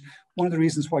government, one of the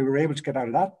reasons why we were able to get out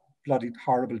of that bloody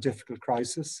horrible, difficult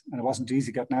crisis, and it wasn't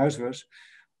easy getting out of it,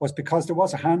 was because there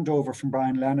was a handover from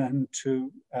Brian Lennon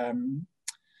to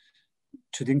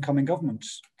the incoming government,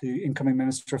 the incoming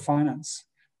Minister of Finance,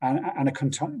 and a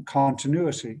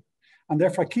continuity. And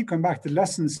therefore I keep going back, the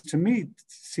lessons to me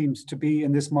seems to be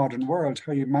in this modern world,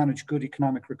 how you manage good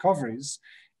economic recoveries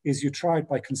is you try it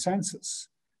by consensus.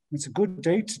 It's a good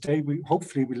day today.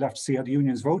 Hopefully we'll have to see how the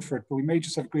unions vote for it, but we may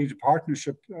just have agreed a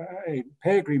partnership, a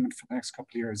pay agreement for the next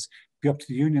couple of years. Be up to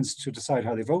the unions to decide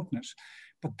how they vote in it.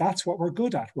 But that's what we're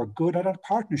good at. We're good at a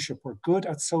partnership. We're good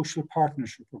at social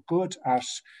partnership. We're good at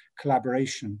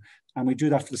collaboration. And we do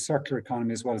that for the circular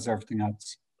economy as well as everything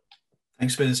else.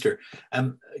 Thanks, Minister.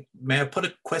 May I put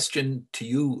a question to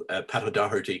you, Pat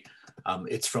O'Doherty?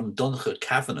 It's from Doncha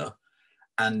Kavanagh,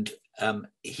 and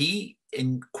he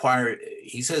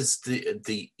says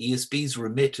the ESB's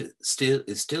remit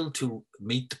is still to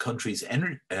meet the country's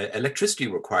electricity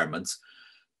requirements,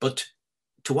 but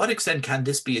to what extent can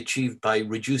this be achieved by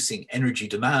reducing energy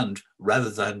demand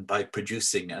rather than by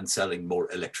producing and selling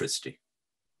more electricity?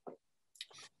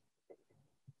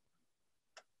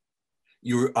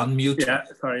 You're on mute. Yeah,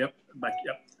 sorry, yep, back,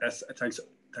 yep. Thanks,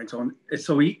 Owen.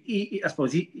 So I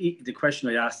suppose the question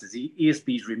I asked is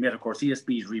ESB's remit. Of course,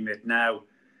 ESB's remit now,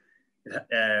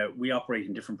 we operate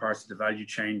in different parts of the value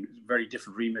chain, very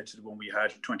different remit to the one we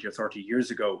had 20 or 30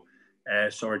 years ago.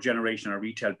 So our generation, our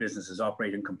retail businesses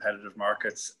operate in competitive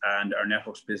markets, and our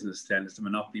networks business then is the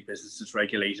monopoly business, is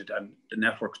regulated, and the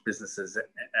networks businesses,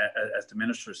 as the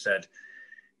Minister said,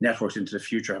 networks into the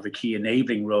future have a key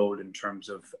enabling role in terms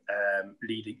of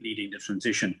leading the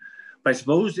transition. But I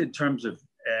suppose in terms of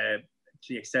to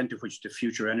the extent to which the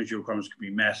future energy requirements can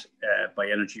be met by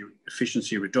energy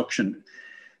efficiency reduction,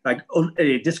 like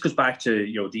this goes back to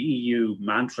the EU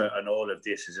mantra and all of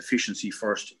this is efficiency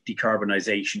first,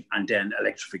 decarbonisation, and then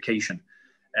electrification.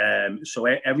 So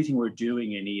everything we're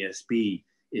doing in ESB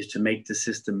is to make the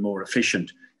system more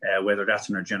efficient, whether that's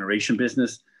in our generation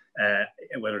business,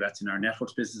 whether that's in our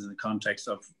networks business in the context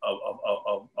of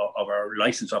our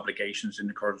license obligations in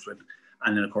accordance with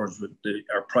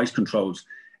our price controls.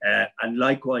 And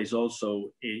likewise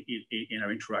also in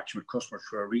our interaction with customers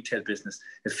for our retail business,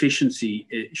 efficiency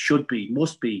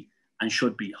must be and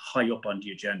should be high up on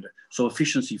the agenda. So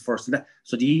efficiency first.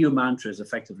 So the EU mantra is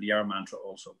effectively our mantra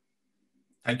also.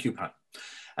 Thank you, Pat.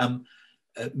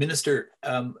 Minister,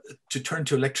 to turn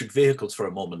to electric vehicles for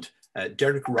a moment,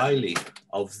 Derek Riley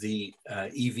of the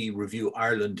EV Review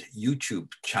Ireland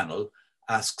YouTube channel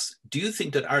asks, do you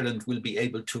think that Ireland will be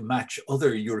able to match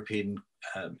other European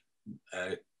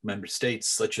member states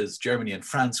such as Germany and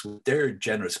France with their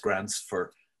generous grants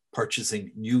for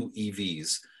purchasing new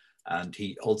EVs? And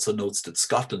he also notes that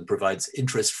Scotland provides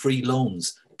interest-free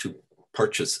loans to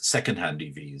purchase second-hand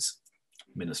EVs.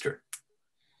 Minister.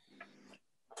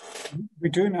 We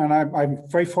do, and I'm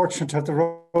very fortunate to have the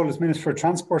role as Minister for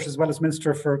Transport as well as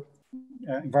Minister for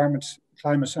Environment,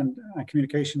 Climate and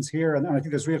Communications here, and I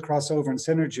think there's real crossover and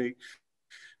synergy.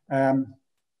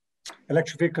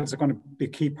 Electric vehicles are going to be a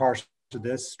key part of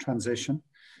this transition.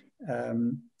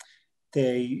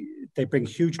 They bring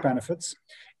huge benefits.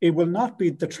 It will not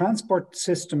be, the transport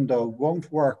system though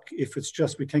won't work if it's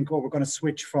just we think, oh, we're going to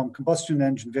switch from combustion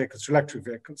engine vehicles to electric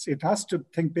vehicles. It has to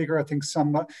think bigger, I think,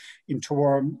 some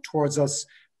towards us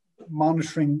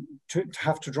monitoring to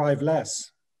have to drive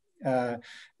less.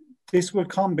 This will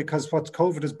come because what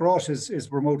COVID has brought is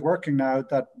remote working now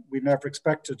that we never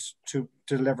expected to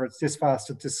deliver this fast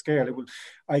at this scale. It will,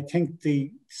 I think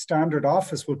the standard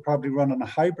office will probably run on a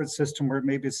hybrid system where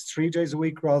maybe it's 3 days a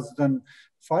week rather than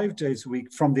 5 days a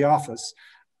week from the office.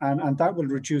 And that will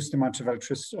reduce the amount of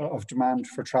electricity of demand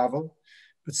for travel.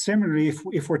 But similarly,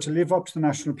 if we're to live up to the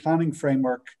national planning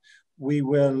framework, we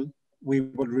will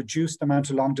reduce the amount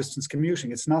of long distance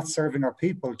commuting. It's not serving our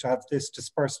people to have this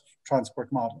dispersed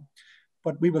transport model,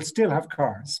 but we will still have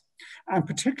cars, and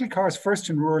particularly cars first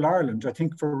in rural Ireland. I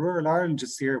think for rural Ireland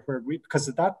it's the year where because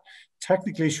of that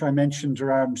technical issue I mentioned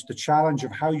around the challenge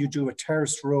of how you do a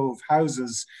terraced row of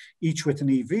houses, each with an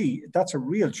EV, that's a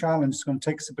real challenge. It's going to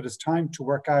take us a bit of time to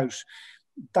work out.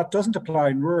 That doesn't apply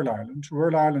in rural Ireland.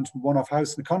 Rural Ireland, one-off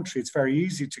house in the country, it's very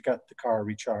easy to get the car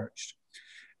recharged.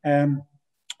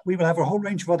 We will have a whole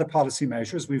range of other policy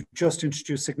measures. We've just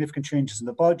introduced significant changes in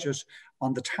the budget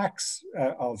on the tax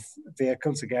of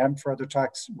vehicles, again, further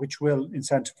tax, which will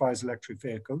incentivize electric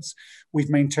vehicles.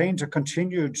 We've maintained or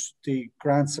continued the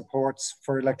grant supports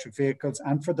for electric vehicles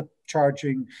and for the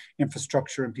charging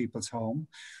infrastructure in people's home.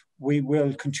 We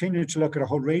will continue to look at a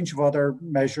whole range of other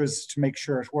measures to make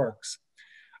sure it works.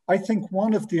 I think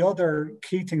one of the other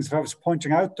key things, if I was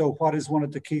pointing out though, what is one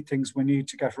of the key things we need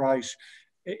to get right,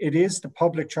 it is the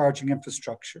public charging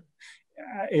infrastructure.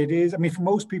 It is, I mean, for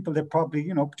most people, they're probably,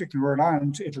 you know, particularly in rural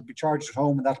Ireland, it'll be charged at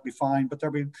home and that'll be fine. But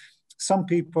there'll be some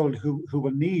people who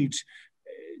will need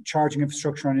charging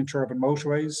infrastructure on interurban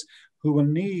motorways, who will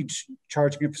need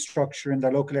charging infrastructure in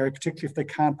their local area, particularly if they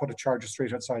can't put a charger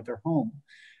straight outside their home.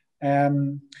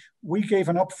 We gave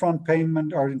an upfront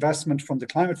payment or investment from the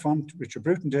Climate Fund, Richard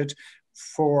Bruton did,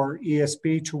 for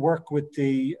ESB to work with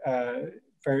the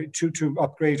to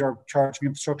upgrade our charging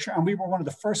infrastructure. And we were one of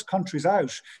the first countries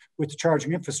out with the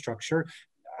charging infrastructure.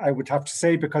 I would have to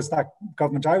say, because that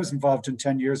government I was involved in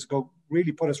 10 years ago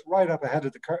really put us right up ahead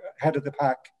of the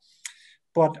pack.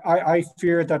 But I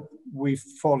fear that we've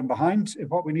fallen behind in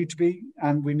what we need to be,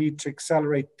 and we need to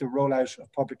accelerate the rollout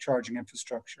of public charging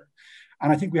infrastructure.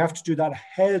 And I think we have to do that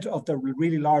ahead of the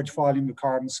really large volume of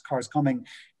cars coming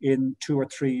in 2 or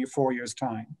 3 or 4 years'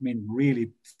 time. I mean,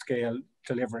 really scale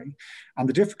delivery. And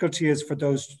the difficulty is for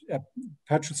those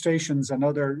petrol stations and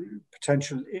other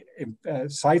potential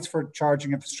sites for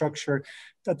charging infrastructure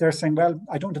that they're saying, well,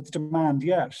 I don't have the demand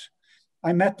yet.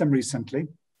 I met them recently,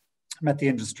 met the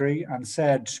industry and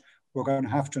said, we're going to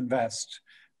have to invest.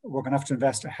 We're going to have to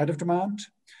invest ahead of demand.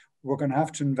 We're going to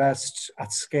have to invest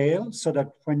at scale so that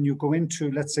when you go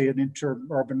into, let's say, an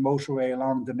interurban motorway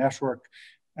along the network,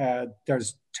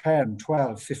 there's 10,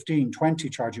 12, 15, 20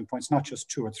 charging points, not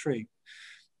just 2 or 3.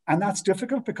 And that's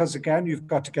difficult because, again, you've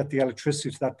got to get the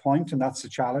electricity to that point, and that's a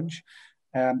challenge.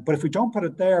 But if we don't put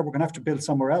it there, we're going to have to build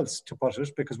somewhere else to put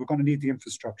it because we're going to need the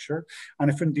infrastructure. And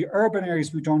if in the urban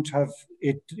areas we don't have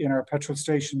it in our petrol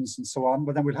stations and so on,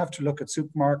 well, then we'll have to look at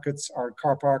supermarkets or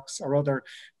car parks or other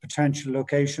potential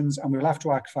locations, and we'll have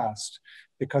to act fast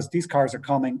because these cars are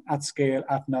coming at scale,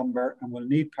 at number, and will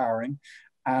need powering.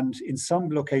 And in some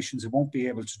locations, it won't be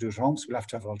able to do it at home, so we'll have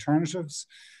to have alternatives.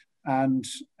 And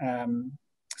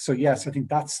so, yes, I think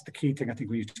that's the key thing I think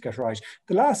we need to get right.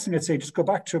 The last thing I'd say, just go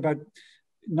back to about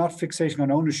not fixating on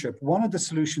ownership. One of the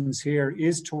solutions here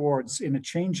is towards, in a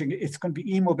changing, it's going to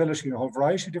be e-mobility in a whole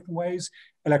variety of different ways.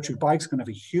 Electric bikes are going to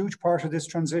have a huge part of this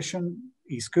transition,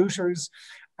 e-scooters.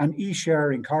 and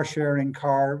e-sharing, car sharing,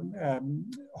 a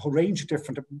whole range of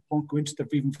different, I won't go into the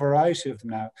even variety of them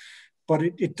now, but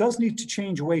it does need to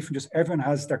change away from just everyone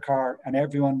has their car and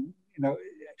everyone, you know,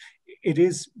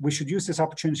 we should use this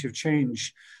opportunity of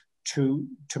change to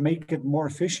make it more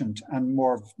efficient and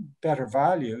better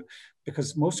value,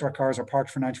 because most of our cars are parked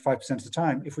for 95% of the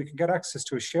time. If we can get access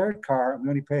to a shared car and we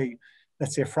only pay,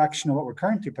 let's say, a fraction of what we're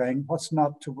currently paying, what's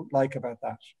not to like about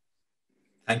that?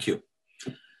 Thank you.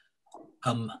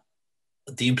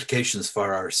 The implications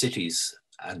for our cities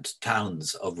and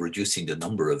towns of reducing the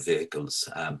number of vehicles,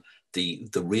 the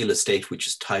real estate which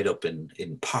is tied up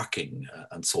in parking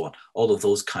and so on, all of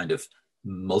those kind of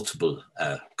multiple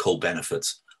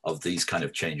co-benefits of these kind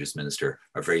of changes, Minister,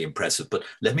 are very impressive. But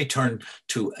let me turn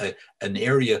to an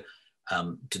area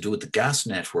to do with the gas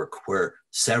network, where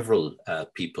several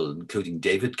people, including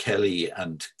David Kelly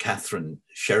and Catherine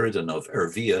Sheridan of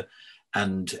Ervia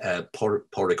and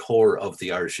Pádraig Hoare of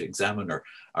the Irish Examiner,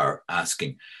 are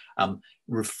asking,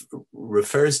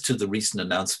 refers to the recent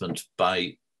announcement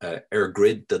by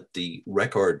EirGrid that the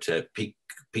record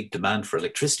peak demand for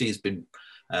electricity has been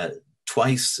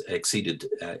twice exceeded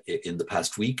in the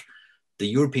past week. The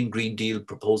European Green Deal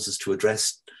proposes to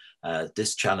address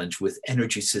this challenge with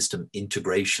energy system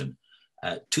integration.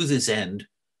 To this end,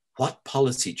 what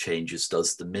policy changes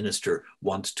does the Minister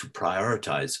want to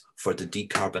prioritise for the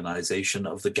decarbonisation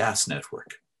of the gas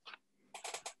network?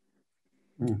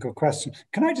 Good question.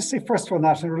 Can I just say first of all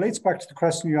that, and it relates back to the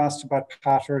question you asked about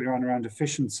Pat earlier on around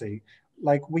efficiency.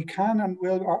 Like, we can and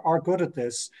are good at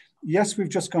this. Yes, we've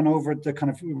just gone over the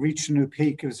kind of reached a new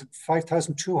peak. It was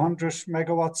 5,200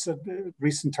 megawatts at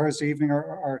recent Thursday evening.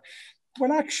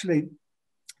 Well, actually,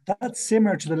 that's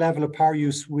similar to the level of power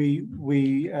use we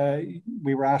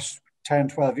were at 10,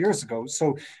 12 years ago.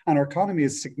 So, and our economy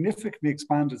has significantly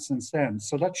expanded since then.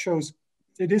 So that shows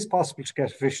it is possible to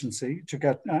get efficiency,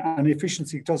 and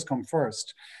efficiency does come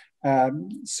first.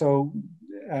 So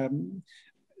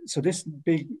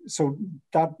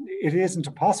that it isn't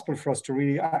impossible for us to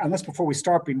really, and that's before we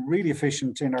start being really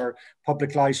efficient in our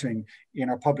public lighting, in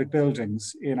our public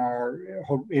buildings, in our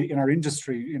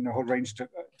industry, in a whole range of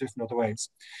different other ways.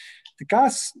 The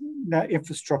gas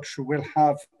infrastructure will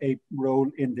have a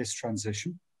role in this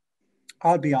transition.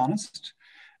 I'll be honest,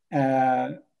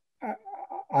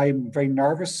 I'm very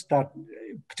nervous that,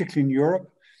 particularly in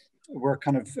Europe, we're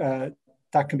kind of,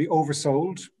 that can be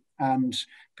oversold, and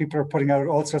people are putting out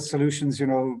all sorts of solutions, you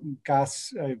know,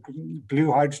 gas,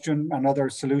 blue hydrogen and other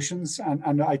solutions.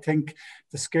 And I think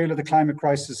the scale of the climate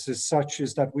crisis is such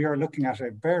is that we are looking at a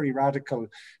very radical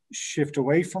shift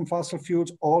away from fossil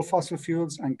fuels, all fossil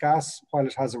fuels, and gas, while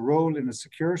it has a role in a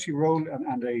security role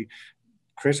and a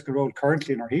critical role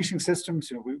currently in our heating systems.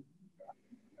 You know,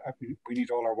 we need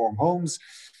all our warm homes,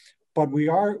 but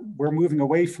we're moving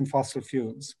away from fossil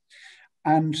fuels.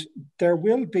 And there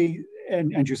will be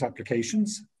end-use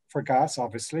applications for gas,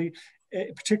 obviously,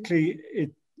 particularly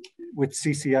with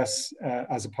CCS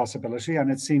as a possibility.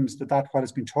 And it seems that what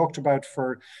has been talked about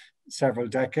for several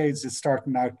decades is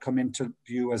starting now to come into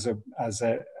view as a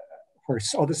where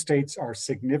other states are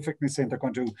significantly saying they're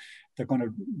going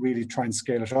to really try and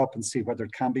scale it up and see whether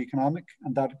it can be economic.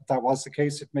 And that was the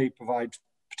case, it may provide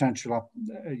potential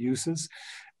uses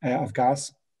of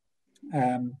gas.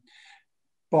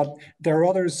 But there are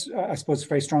others, I suppose,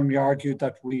 very strongly argued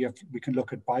that we can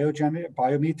look at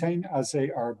biomethane as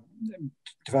or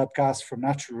develop gas from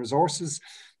natural resources.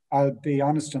 I'll be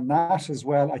honest on that as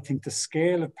well. I think the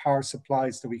scale of power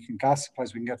supplies gas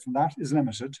supplies we can get from that is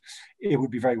limited. It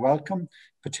would be very welcome,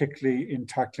 particularly in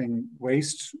tackling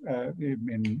waste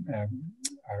in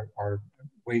our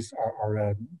waste,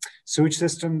 our sewage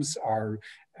systems, our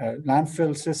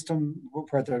landfill system,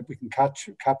 where we can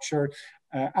capture,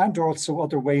 and also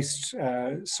other waste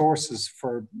sources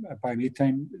for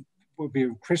biomethane would be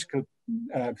a critical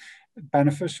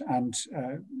benefit and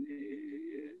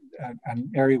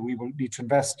an area we will need to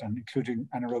invest in, including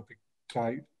anaerobic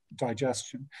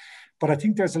digestion. But I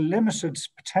think there's a limited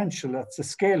potential at the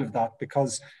scale of that,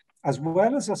 because as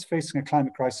well as us facing a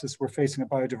climate crisis, we're facing a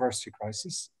biodiversity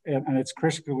crisis. And it's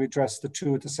critical we address the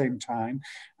two at the same time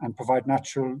and provide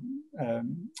natural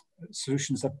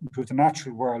solutions that improve the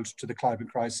natural world to the climate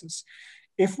crisis.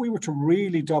 If we were to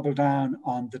really double down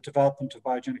on the development of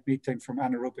biogenic methane from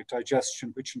anaerobic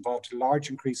digestion, which involved a large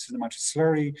increase in the amount of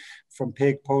slurry from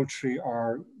pig, poultry,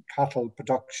 or cattle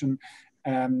production,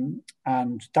 and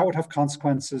that would have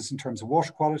consequences in terms of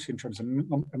water quality, in terms of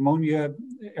ammonia,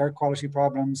 air quality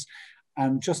problems,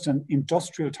 and just an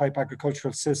industrial type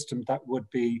agricultural system that would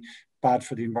be bad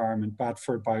for the environment, bad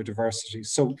for biodiversity.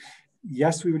 So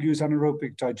Yes, we will use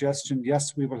anaerobic digestion.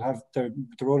 Yes, we will have the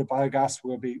role of biogas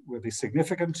will be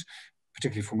significant,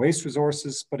 particularly from waste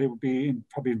resources, but it will be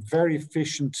probably very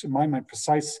efficient, in my mind,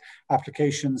 precise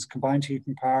applications, combined heat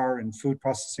and power and food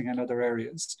processing and other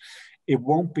areas. It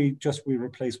won't be just we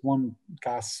replace one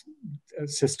gas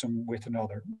system with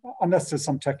another, unless there's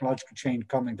some technological change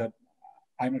coming that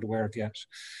I'm not aware of yet.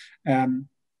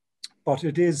 But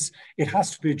it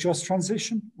has to be a just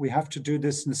transition. We have to do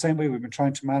this in the same way we've been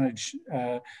trying to manage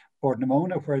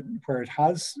Pordenamona, where it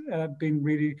has been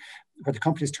really, where the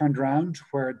company's turned around,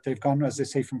 where they've gone, as they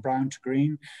say, from brown to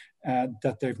green,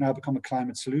 that they've now become a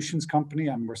climate solutions company,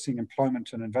 and we're seeing employment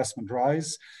and investment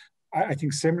rise. I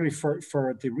think similarly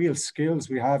for the real skills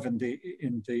we have in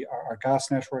our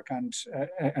gas network and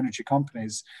energy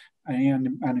companies and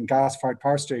in gas-fired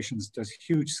power stations, there's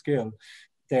huge skill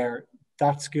there.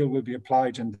 That skill will be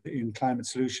applied in climate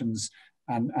solutions,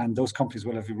 and those companies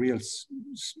will have a real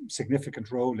significant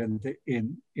role in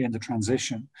the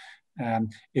transition.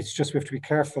 It's just we have to be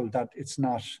careful that it's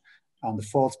not on the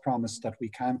false promise that we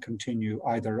can continue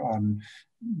either on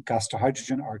gas to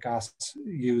hydrogen or gas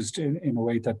used in a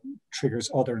way that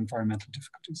triggers other environmental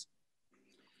difficulties.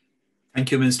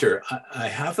 Thank you, Minister. I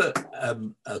have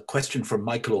a question from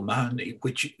Michael O'Mahony,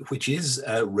 which is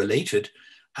related,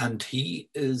 and he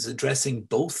is addressing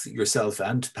both yourself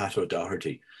and Pat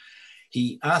O'Doherty.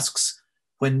 He asks,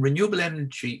 when renewable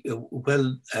energy,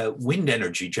 wind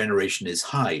energy generation is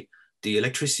high, the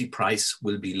electricity price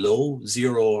will be low,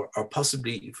 zero, or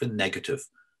possibly even negative.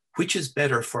 Which is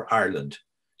better for Ireland,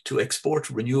 to export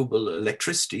renewable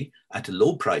electricity at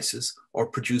low prices or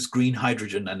produce green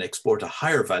hydrogen and export a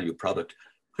higher value product,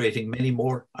 creating many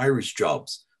more Irish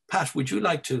jobs? Pat, would you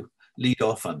like to lead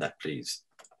off on that, please?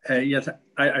 Yes,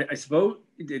 I suppose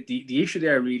the issue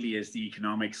there really is the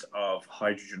economics of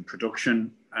hydrogen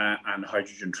production and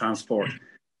hydrogen transport.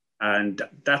 And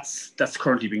that's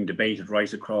currently being debated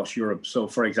right across Europe. So,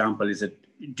 for example,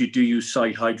 do you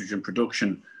site hydrogen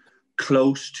production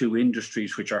close to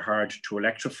industries which are hard to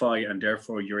electrify, and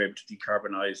therefore you're able to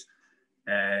decarbonize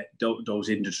those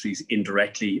industries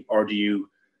indirectly, or do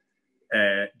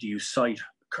you site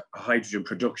hydrogen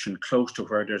production close to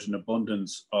where there's an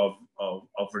abundance of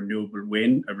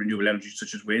renewable energy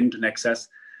such as wind in excess,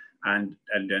 and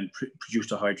then produce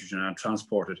the hydrogen and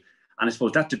transport it? And I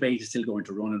suppose that debate is still going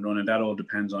to run, and that all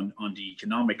depends on the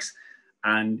economics.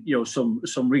 And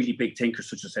some really big thinkers,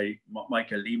 such as say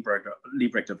Michael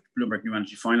Liebrecht of Bloomberg New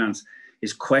Energy Finance,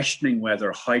 is questioning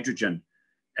whether hydrogen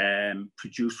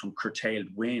produced from curtailed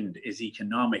wind is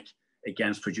economic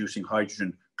against producing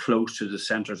hydrogen close to the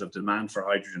centres of demand for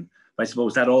hydrogen. But I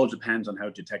suppose that all depends on how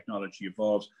the technology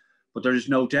evolves. But there is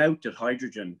no doubt that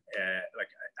hydrogen, like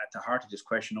at the heart of this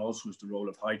question, also is the role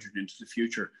of hydrogen into the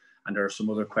future. And there are some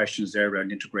other questions there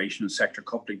around integration and sector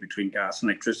coupling between gas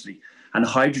and electricity. And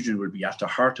hydrogen will be at the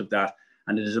heart of that.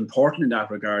 And it is important in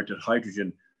that regard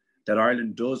that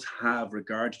Ireland does have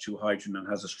regard to hydrogen and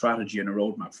has a strategy and a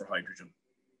roadmap for hydrogen.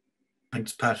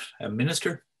 Thanks, Pat.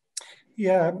 Minister?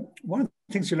 Yeah, one of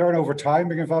the things you learn over time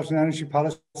being involved in energy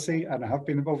policy, and I have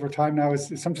been over time now, is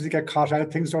sometimes you get caught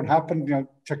out, things don't happen,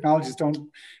 technologies don't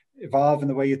evolve in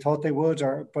the way you thought they would,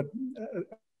 but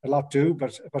a lot do,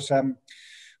 but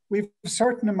we've a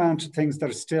certain amount of things that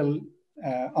are still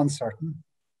uncertain.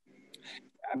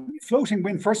 Floating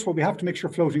wind, first of all, we have to make sure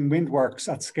floating wind works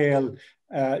at scale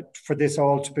for this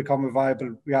all to become a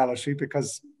viable reality,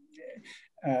 because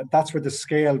that's where the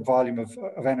scale volume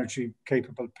of energy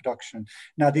capable production.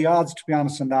 Now, the odds, to be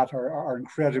honest, on that are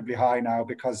incredibly high now,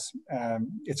 because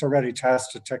it's already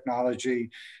tested technology.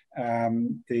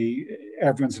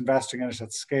 Everyone's investing in it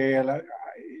at scale.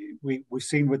 We've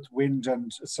seen with wind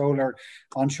and solar,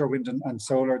 onshore wind and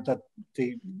solar, that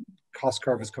the cost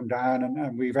curve has come down,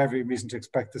 and we've every reason to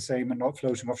expect the same in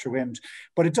floating offshore wind.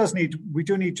 But we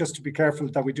do need just to be careful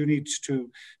that we do need to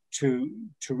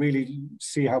really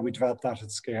see how we develop that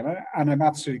at scale, and I'm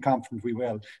absolutely confident we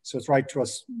will. So it's right to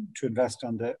us to invest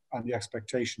on the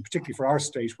expectation, particularly for our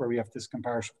state where we have this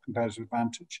competitive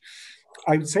advantage.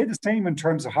 I would say the same in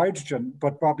terms of hydrogen,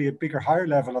 but probably a bigger, higher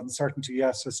level of uncertainty,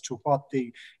 yes, as to what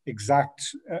the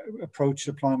exact approach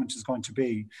deployment is going to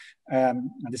be.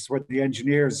 And this is where the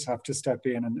engineers have to step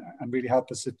in and really help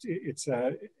us. It's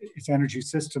energy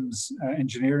systems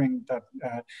engineering that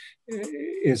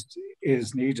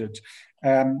is needed.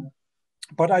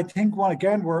 But I think,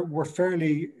 we're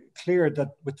fairly clear that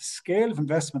with the scale of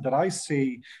investment that I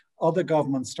see other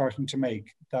governments starting to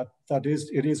make,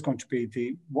 it is going to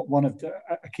be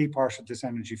a key part of this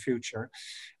energy future.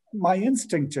 My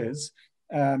instinct is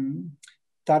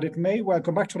that it may well,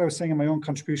 go back to what I was saying in my own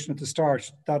contribution at the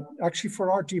start, that actually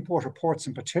for our deep water ports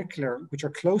in particular, which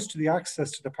are close to the access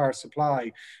to the power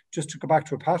supply, just to go back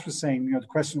to what Pat was saying, the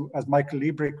question, as Michael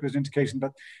Liebrich was indicating,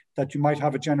 that you might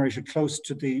have a generator close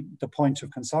to the point of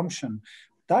consumption.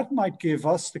 That might give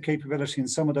us the capability in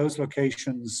some of those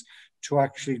locations to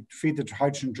actually feed the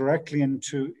hydrogen directly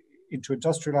into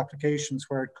industrial applications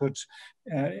where it could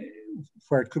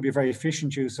be a very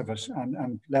efficient use of it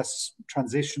and less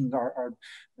transition or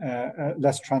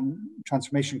less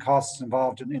transformation costs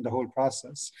involved in the whole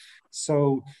process.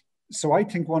 So I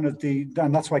think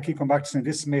and that's why I keep going back to saying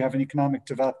this may have an economic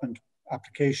development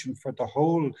application for the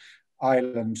whole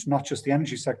island, not just the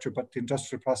energy sector, but the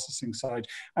industrial processing side.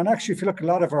 And actually, if you look at a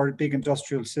lot of our big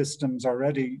industrial systems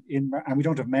already and we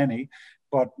don't have many,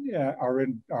 but are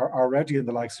already in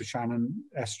the likes of Shannon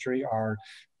Estuary or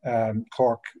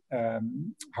Cork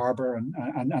Harbour,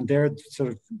 and they're sort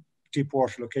of deep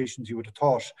water locations you would have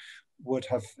thought would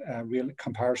have real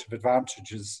comparative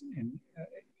advantages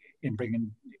in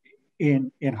bringing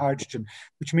in hydrogen,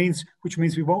 which means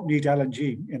we won't need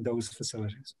LNG in those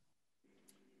facilities.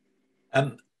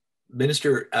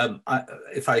 Minister,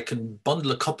 if I can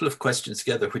bundle a couple of questions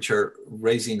together which are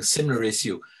raising a similar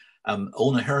issue.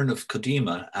 Ona Hearn of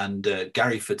Codima and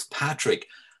Gary Fitzpatrick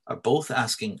are both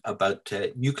asking about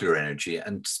nuclear energy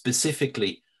and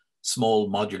specifically small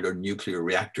modular nuclear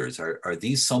reactors. Are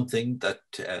these something that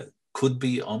could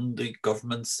be on the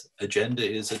government's agenda?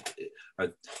 Is it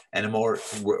any more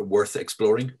worth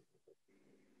exploring?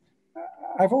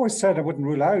 I've always said I wouldn't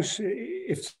rule out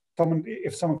if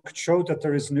someone could show that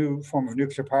there is a new form of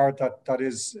nuclear power that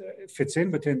fits in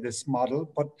within this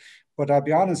model, but I'll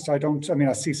be honest, I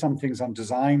see some things on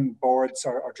design boards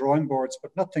or drawing boards,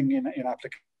 but nothing in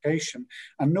application,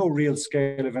 and no real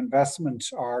scale of investment.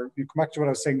 Or you come back to what I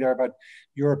was saying there about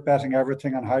Europe betting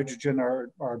everything on hydrogen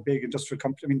or big industrial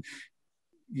companies. I mean,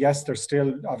 yes, there's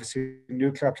still obviously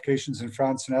nuclear applications in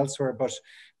France and elsewhere, but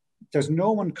there's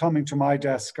no one coming to my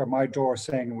desk or my door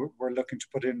saying we're looking to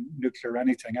put in nuclear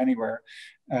anything anywhere.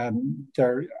 I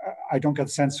don't get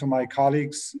the sense from my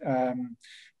colleagues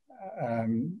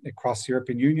across the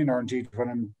European Union, or indeed when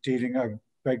I'm dealing a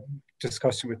big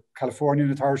discussion with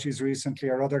Californian authorities recently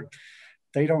or other,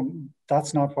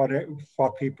 that's not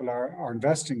what people are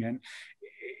investing in.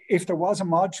 If there was a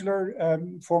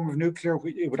modular form of nuclear,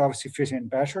 it would obviously fit in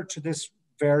better to this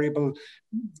variable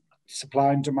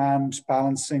supply and demand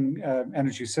balancing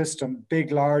energy system. Big,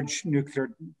 large nuclear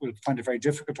will find it very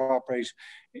difficult to operate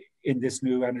in this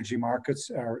new energy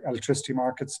markets or electricity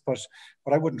markets, but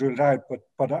I wouldn't rule it out,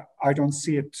 but I don't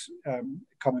see it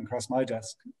coming across my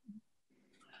desk.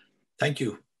 Thank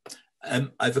you. I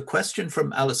have a question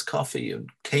from Alice Coffey at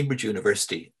Cambridge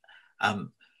University.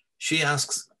 She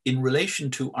asks, in relation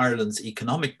to Ireland's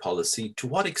economic policy, to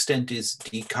what extent is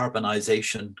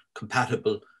decarbonisation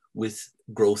compatible with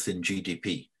growth in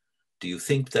GDP? Do you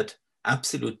think that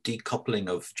absolute decoupling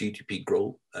of GDP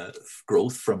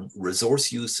growth from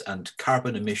resource use and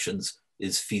carbon emissions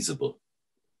is feasible?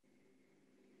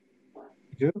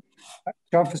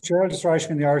 John Fitzgerald is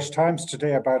writing in the Irish Times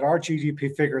today about our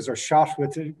GDP figures are shot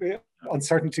with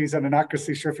uncertainties and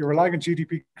inaccuracies. Sure, if you're relying on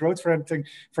GDP growth for anything,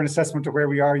 for an assessment of where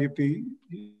we are, you'd be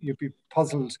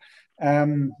puzzled.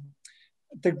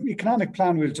 The economic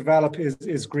plan we'll develop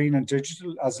is green and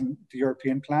digital, as in the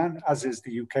European plan, as is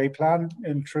the UK plan,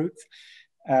 in truth.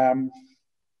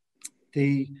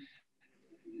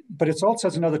 But it also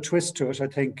has another twist to it, I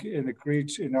think, in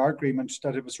our agreement,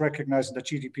 that it was recognising that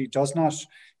GDP does not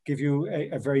give you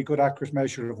a very good, accurate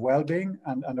measure of well-being,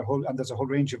 and there's a whole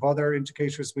range of other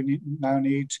indicators we now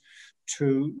need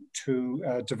to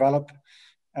develop.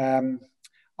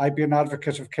 I'd be an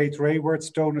advocate of Keith Rayworth's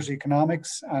donut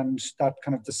economics, and that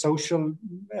kind of the social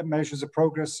measures of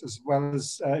progress as well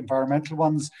as environmental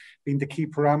ones being the key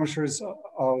parameters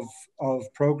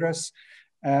of progress.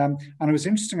 And it was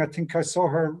interesting, I think I saw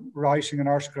her citing an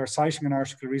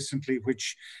article recently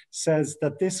which says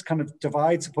that this kind of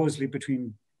divide supposedly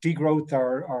between degrowth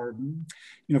or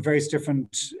various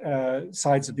different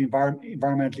sides of the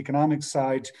environmental economic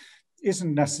side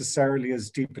isn't necessarily as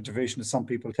deep a division as some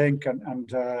people think,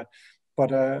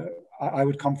 but I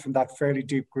would come from that fairly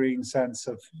deep green sense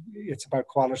of it's about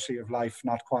quality of life,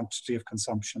 not quantity of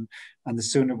consumption. And the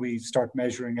sooner we start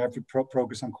measuring every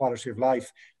progress on quality of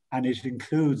life, and it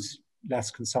includes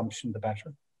less consumption, the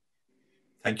better.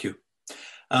 Thank you.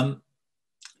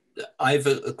 I have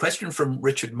a question from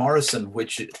Richard Morrison,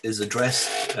 which is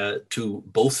addressed to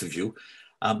both of you.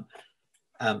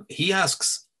 He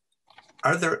asks,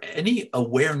 are there any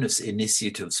awareness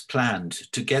initiatives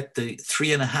planned to get the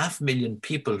 3.5 million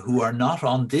people who are not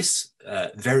on this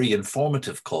very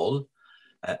informative call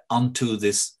onto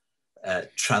this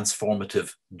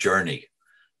transformative journey.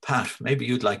 Pat, maybe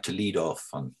you'd like to lead off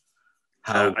on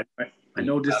how. I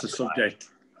know this is a subject.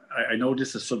 I know this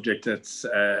is a subject that's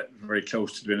very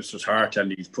close to the Minister's heart,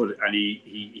 and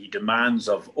he demands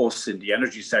of us in the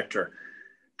energy sector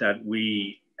that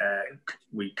we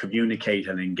communicate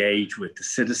and engage with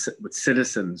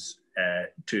citizens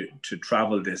to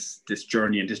travel this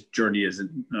journey. And this journey is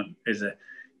a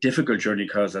difficult journey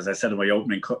because, as I said in my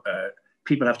opening,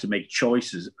 people have to make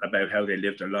choices about how they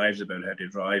live their lives, about how they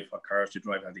drive, what cars they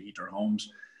drive, how they heat their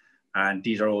homes. And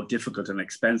these are all difficult and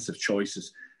expensive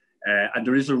choices. And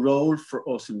there is a role for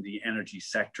us in the energy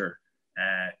sector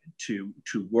to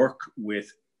work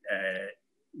with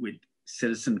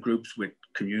citizen groups, with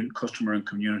customer and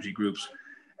community groups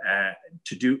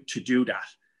to do that.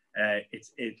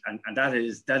 And that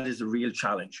is a real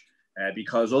challenge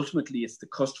because ultimately it's the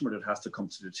customer that has to come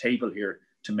to the table here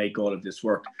to make all of this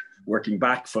work. Working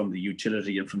back from the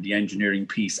utility and from the engineering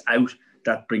piece out,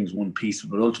 that brings one piece,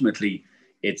 but ultimately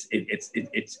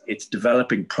it's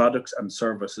developing products and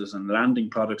services and landing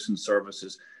products and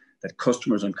services that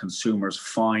customers and consumers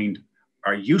find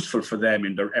are useful for them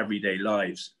in their everyday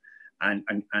lives, and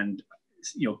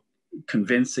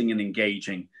convincing and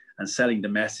engaging and selling the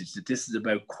message that this is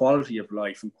about quality of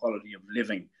life and quality of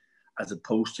living, as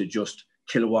opposed to just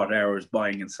kilowatt hours,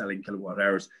 buying and selling kilowatt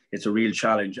hours. It's a real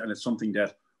challenge, and it's something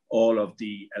that all of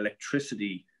the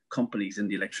electricity companies in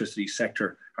the electricity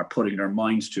sector are putting their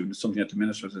minds to, and it's something that the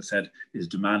Minister, as I said, is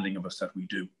demanding of us that we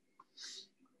do.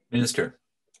 Minister.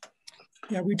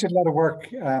 Yeah, we did a lot of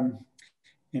work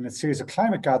in a series of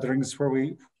climate gatherings where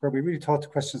we really thought the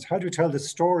questions: how do we tell this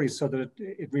story so that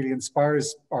it really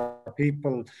inspires our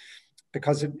people?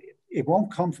 Because it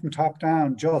won't come from top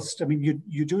down. I mean,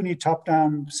 you do need top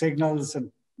down signals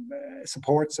and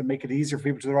supports and make it easier for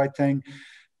people to do the right thing,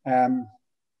 and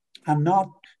not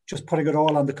just putting it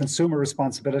all on the consumer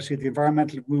responsibility. The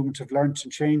environmental movement have learned to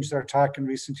change their tack in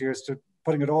recent years to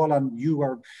putting it all on you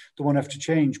are the one who have to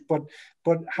change. But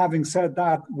having said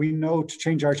that, we know to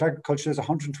change Irish agriculture, there's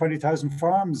 120,000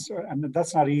 farms, and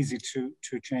that's not easy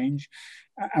to change.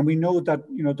 And we know that,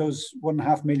 those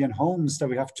 1.5 million homes that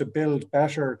we have to build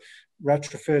better,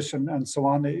 retrofit and so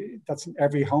on, that's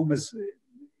every home is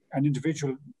an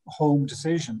individual home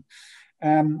decision.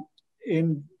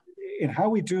 In how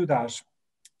we do that,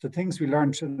 the things we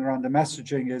learned around the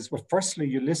messaging is, well, firstly,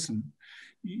 you listen.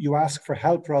 You ask for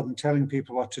help rather than telling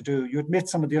people what to do. You admit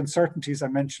some of the uncertainties I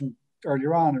mentioned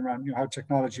earlier on around how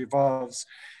technology evolves.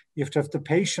 You have to have the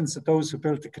patience that those who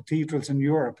built the cathedrals in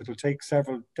Europe, it'll take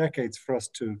several decades for us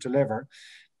to deliver.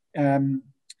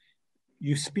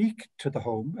 You speak to the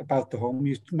home, about the home.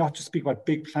 You not just speak about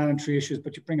big planetary issues,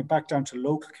 but you bring it back down to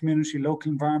local community,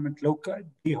 local environment,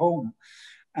 the home,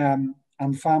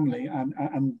 and family,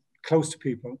 and close to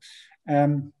people.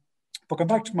 But going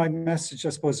back to my message, I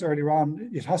suppose, earlier on,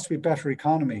 it has to be a better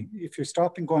economy. If you're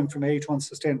stopping going from A to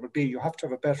unsustainable B, you have to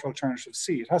have a better alternative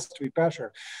C. It has to be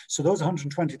better. So those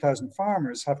 120,000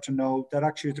 farmers have to know that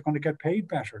actually they're going to get paid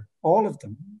better. All of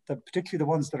them, particularly the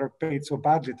ones that are paid so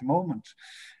badly at the moment.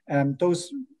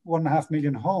 Those 1.5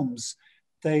 million homes,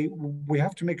 we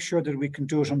have to make sure that we can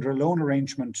do it under a loan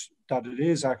arrangement, that it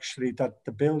is actually that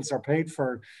the bills are paid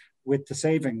for with the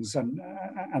savings, and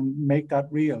make that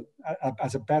real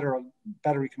as a better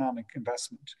economic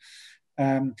investment.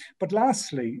 But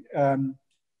lastly,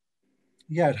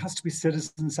 it has to be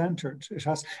citizen-centered. It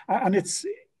has, and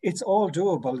it's all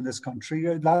doable in this country.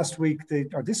 This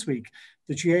week,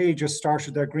 the GA just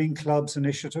started their Green Clubs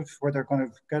initiative, where they're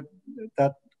going to get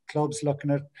that clubs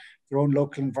looking at their own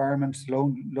local environment,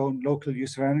 local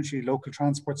use of energy, local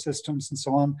transport systems, and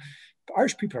so on.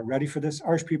 Irish people are ready for this.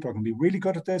 Irish people are going to be really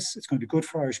good at this. It's going to be good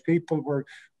for Irish people.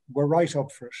 We're right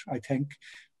up for it, I think.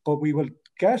 But we will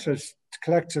get it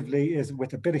collectively is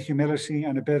with a bit of humility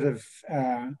and a bit of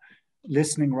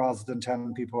listening rather than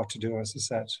telling people what to do, as I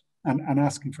said, and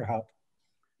asking for help.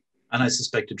 And I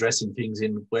suspect addressing things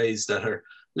in ways that are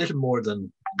a little more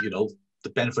than, the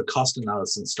benefit cost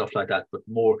analysis and stuff like that, but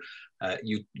more,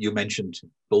 you mentioned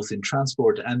both in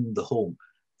transport and the home,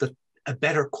 that a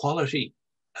better quality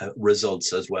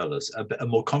results as well as a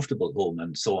more comfortable home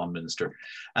and so on, Minister.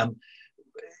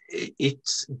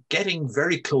 It's getting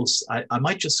very close. I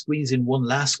might just squeeze in one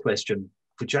last question,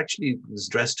 which actually was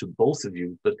addressed to both of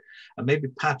you, but maybe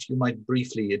Pat, you might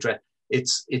briefly address.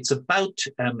 It's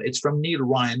from Neil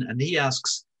Ryan, and he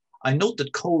asks, I note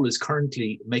that coal is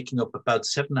currently making up about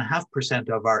 7.5%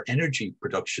 of our energy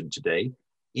production today.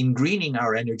 In greening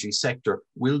our energy sector,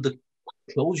 will the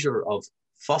closure of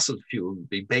fossil fuel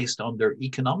be based on their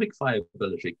economic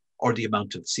viability or the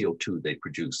amount of CO2 they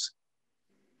produce?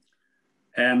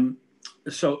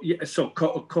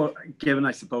 Given,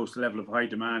 I suppose, the level of high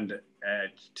demand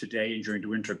today and during the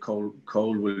winter, coal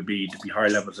will be higher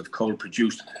levels of coal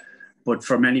produced. But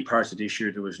for many parts of this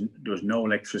year, there was no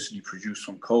electricity produced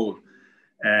from coal.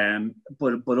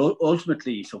 But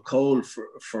ultimately, so coal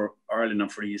for Ireland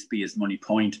and for ESB is money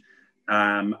point,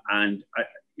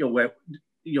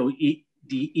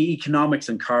 the economics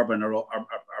and carbon are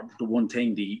the one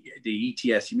thing. The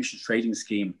ETS, emissions trading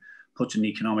scheme, puts an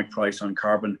economic price on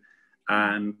carbon,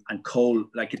 and coal,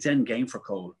 like, it's end game for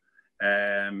coal.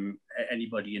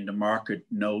 Anybody in the market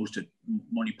knows that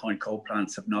money point coal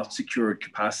plants have not secured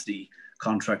capacity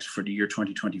contracts for the year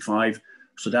 2025.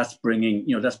 So that's bringing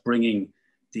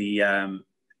the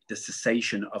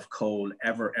cessation of coal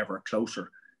ever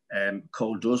closer.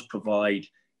 Coal does provide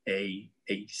a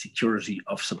security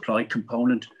of supply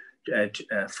component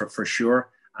for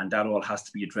sure, and that all has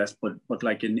to be addressed. But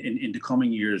like in the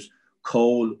coming years,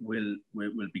 coal will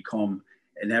become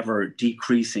an ever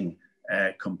decreasing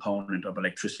component of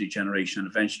electricity generation, and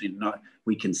eventually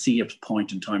we can see a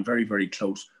point in time very, very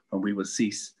close when we will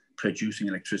cease producing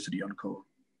electricity on coal.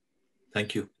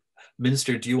 Thank you.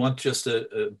 Minister, do you want just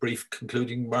a brief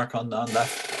concluding remark on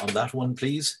that one,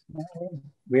 please?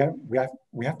 We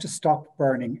have to stop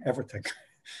burning everything,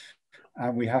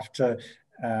 and we have to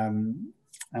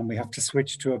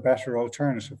switch to a better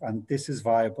alternative. And this is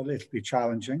viable. It'll be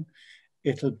challenging.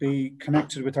 It'll be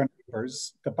connected with our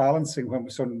neighbours. The balancing,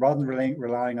 so rather than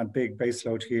relying on big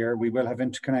baseload here, we will have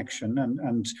interconnection,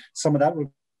 and some of that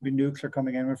will be nuclear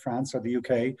coming in with France or the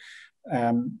UK.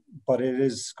 But it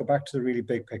is, go back to the really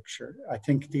big picture. I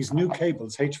think these new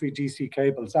cables, HVDC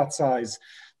cables, that size,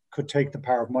 could take the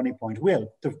power of money point.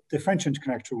 The French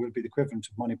interconnector will be the equivalent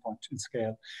of money point in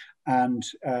scale. And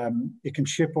it can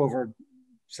ship over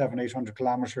 700-800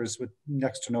 kilometers with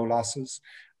next to no losses.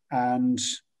 And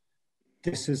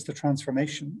this is the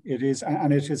transformation. It is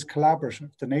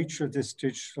collaborative. The nature of this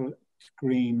digital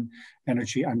green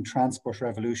energy and transport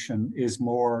revolution is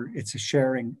it's a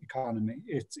sharing economy.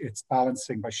 It's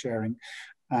balancing by sharing,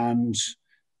 and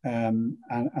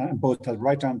both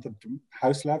right down to the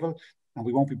house level, and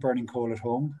we won't be burning coal at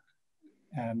home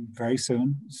very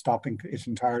soon, stopping it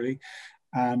entirely,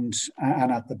 and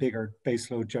at the bigger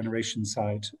baseload generation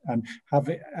side. And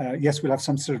yes, we'll have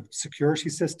some sort of security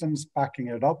systems backing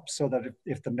it up, so that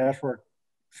if the network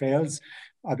fails,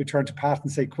 I'll be turned to Pat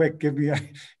and say, quick, give me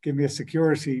a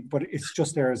security, but it's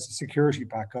just there as a security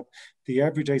backup. The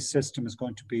everyday system is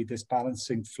going to be this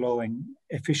balancing, flowing,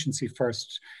 efficiency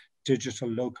first, digital,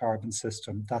 low carbon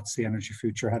system. That's the energy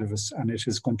future ahead of us. And it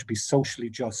is going to be socially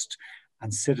just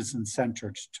and citizen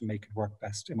centered to make it work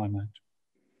best, in my mind.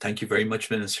 Thank you very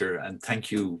much, Minister, and thank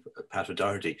you, Pat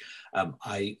O'Doherty.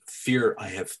 I fear I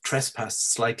have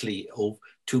trespassed slightly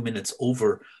 2 minutes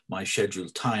over my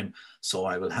scheduled time, so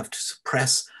I will have to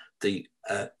suppress the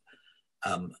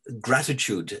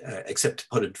gratitude, except to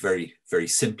put it very, very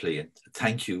simply. And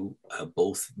thank you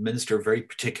both. Minister, very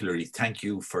particularly, thank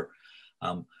you for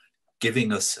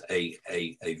giving us a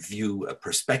view, a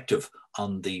perspective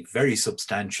on the very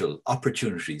substantial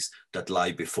opportunities that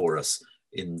lie before us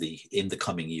in the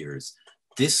coming years.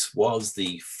 This was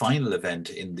the final event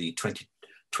in the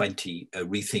 2020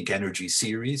 Rethink Energy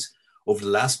series. Over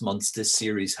the last months, this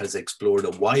series has explored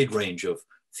a wide range of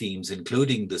themes,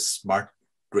 including the smart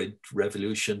grid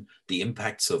revolution, the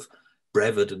impacts of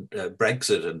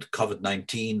Brexit and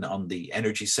COVID-19 on the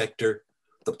energy sector,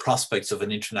 the prospects of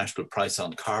an international price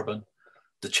on carbon,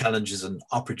 the challenges and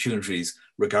opportunities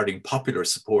regarding popular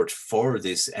support for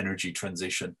this energy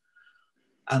transition,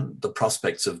 and the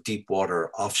prospects of deep water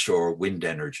offshore wind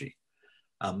energy.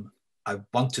 I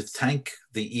want to thank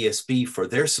the ESB for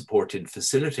their support in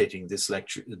facilitating this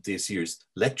year's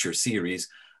lecture series,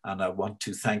 and I want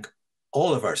to thank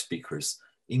all of our speakers,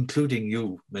 including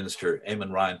you, Minister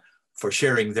Eamon Ryan, for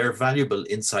sharing their valuable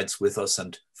insights with us.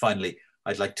 And finally,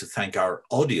 I'd like to thank our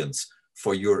audience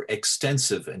for your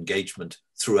extensive engagement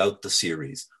throughout the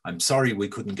series. I'm sorry we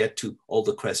couldn't get to all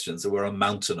the questions. There were a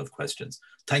mountain of questions.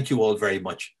 Thank you all very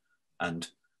much, and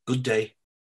good day.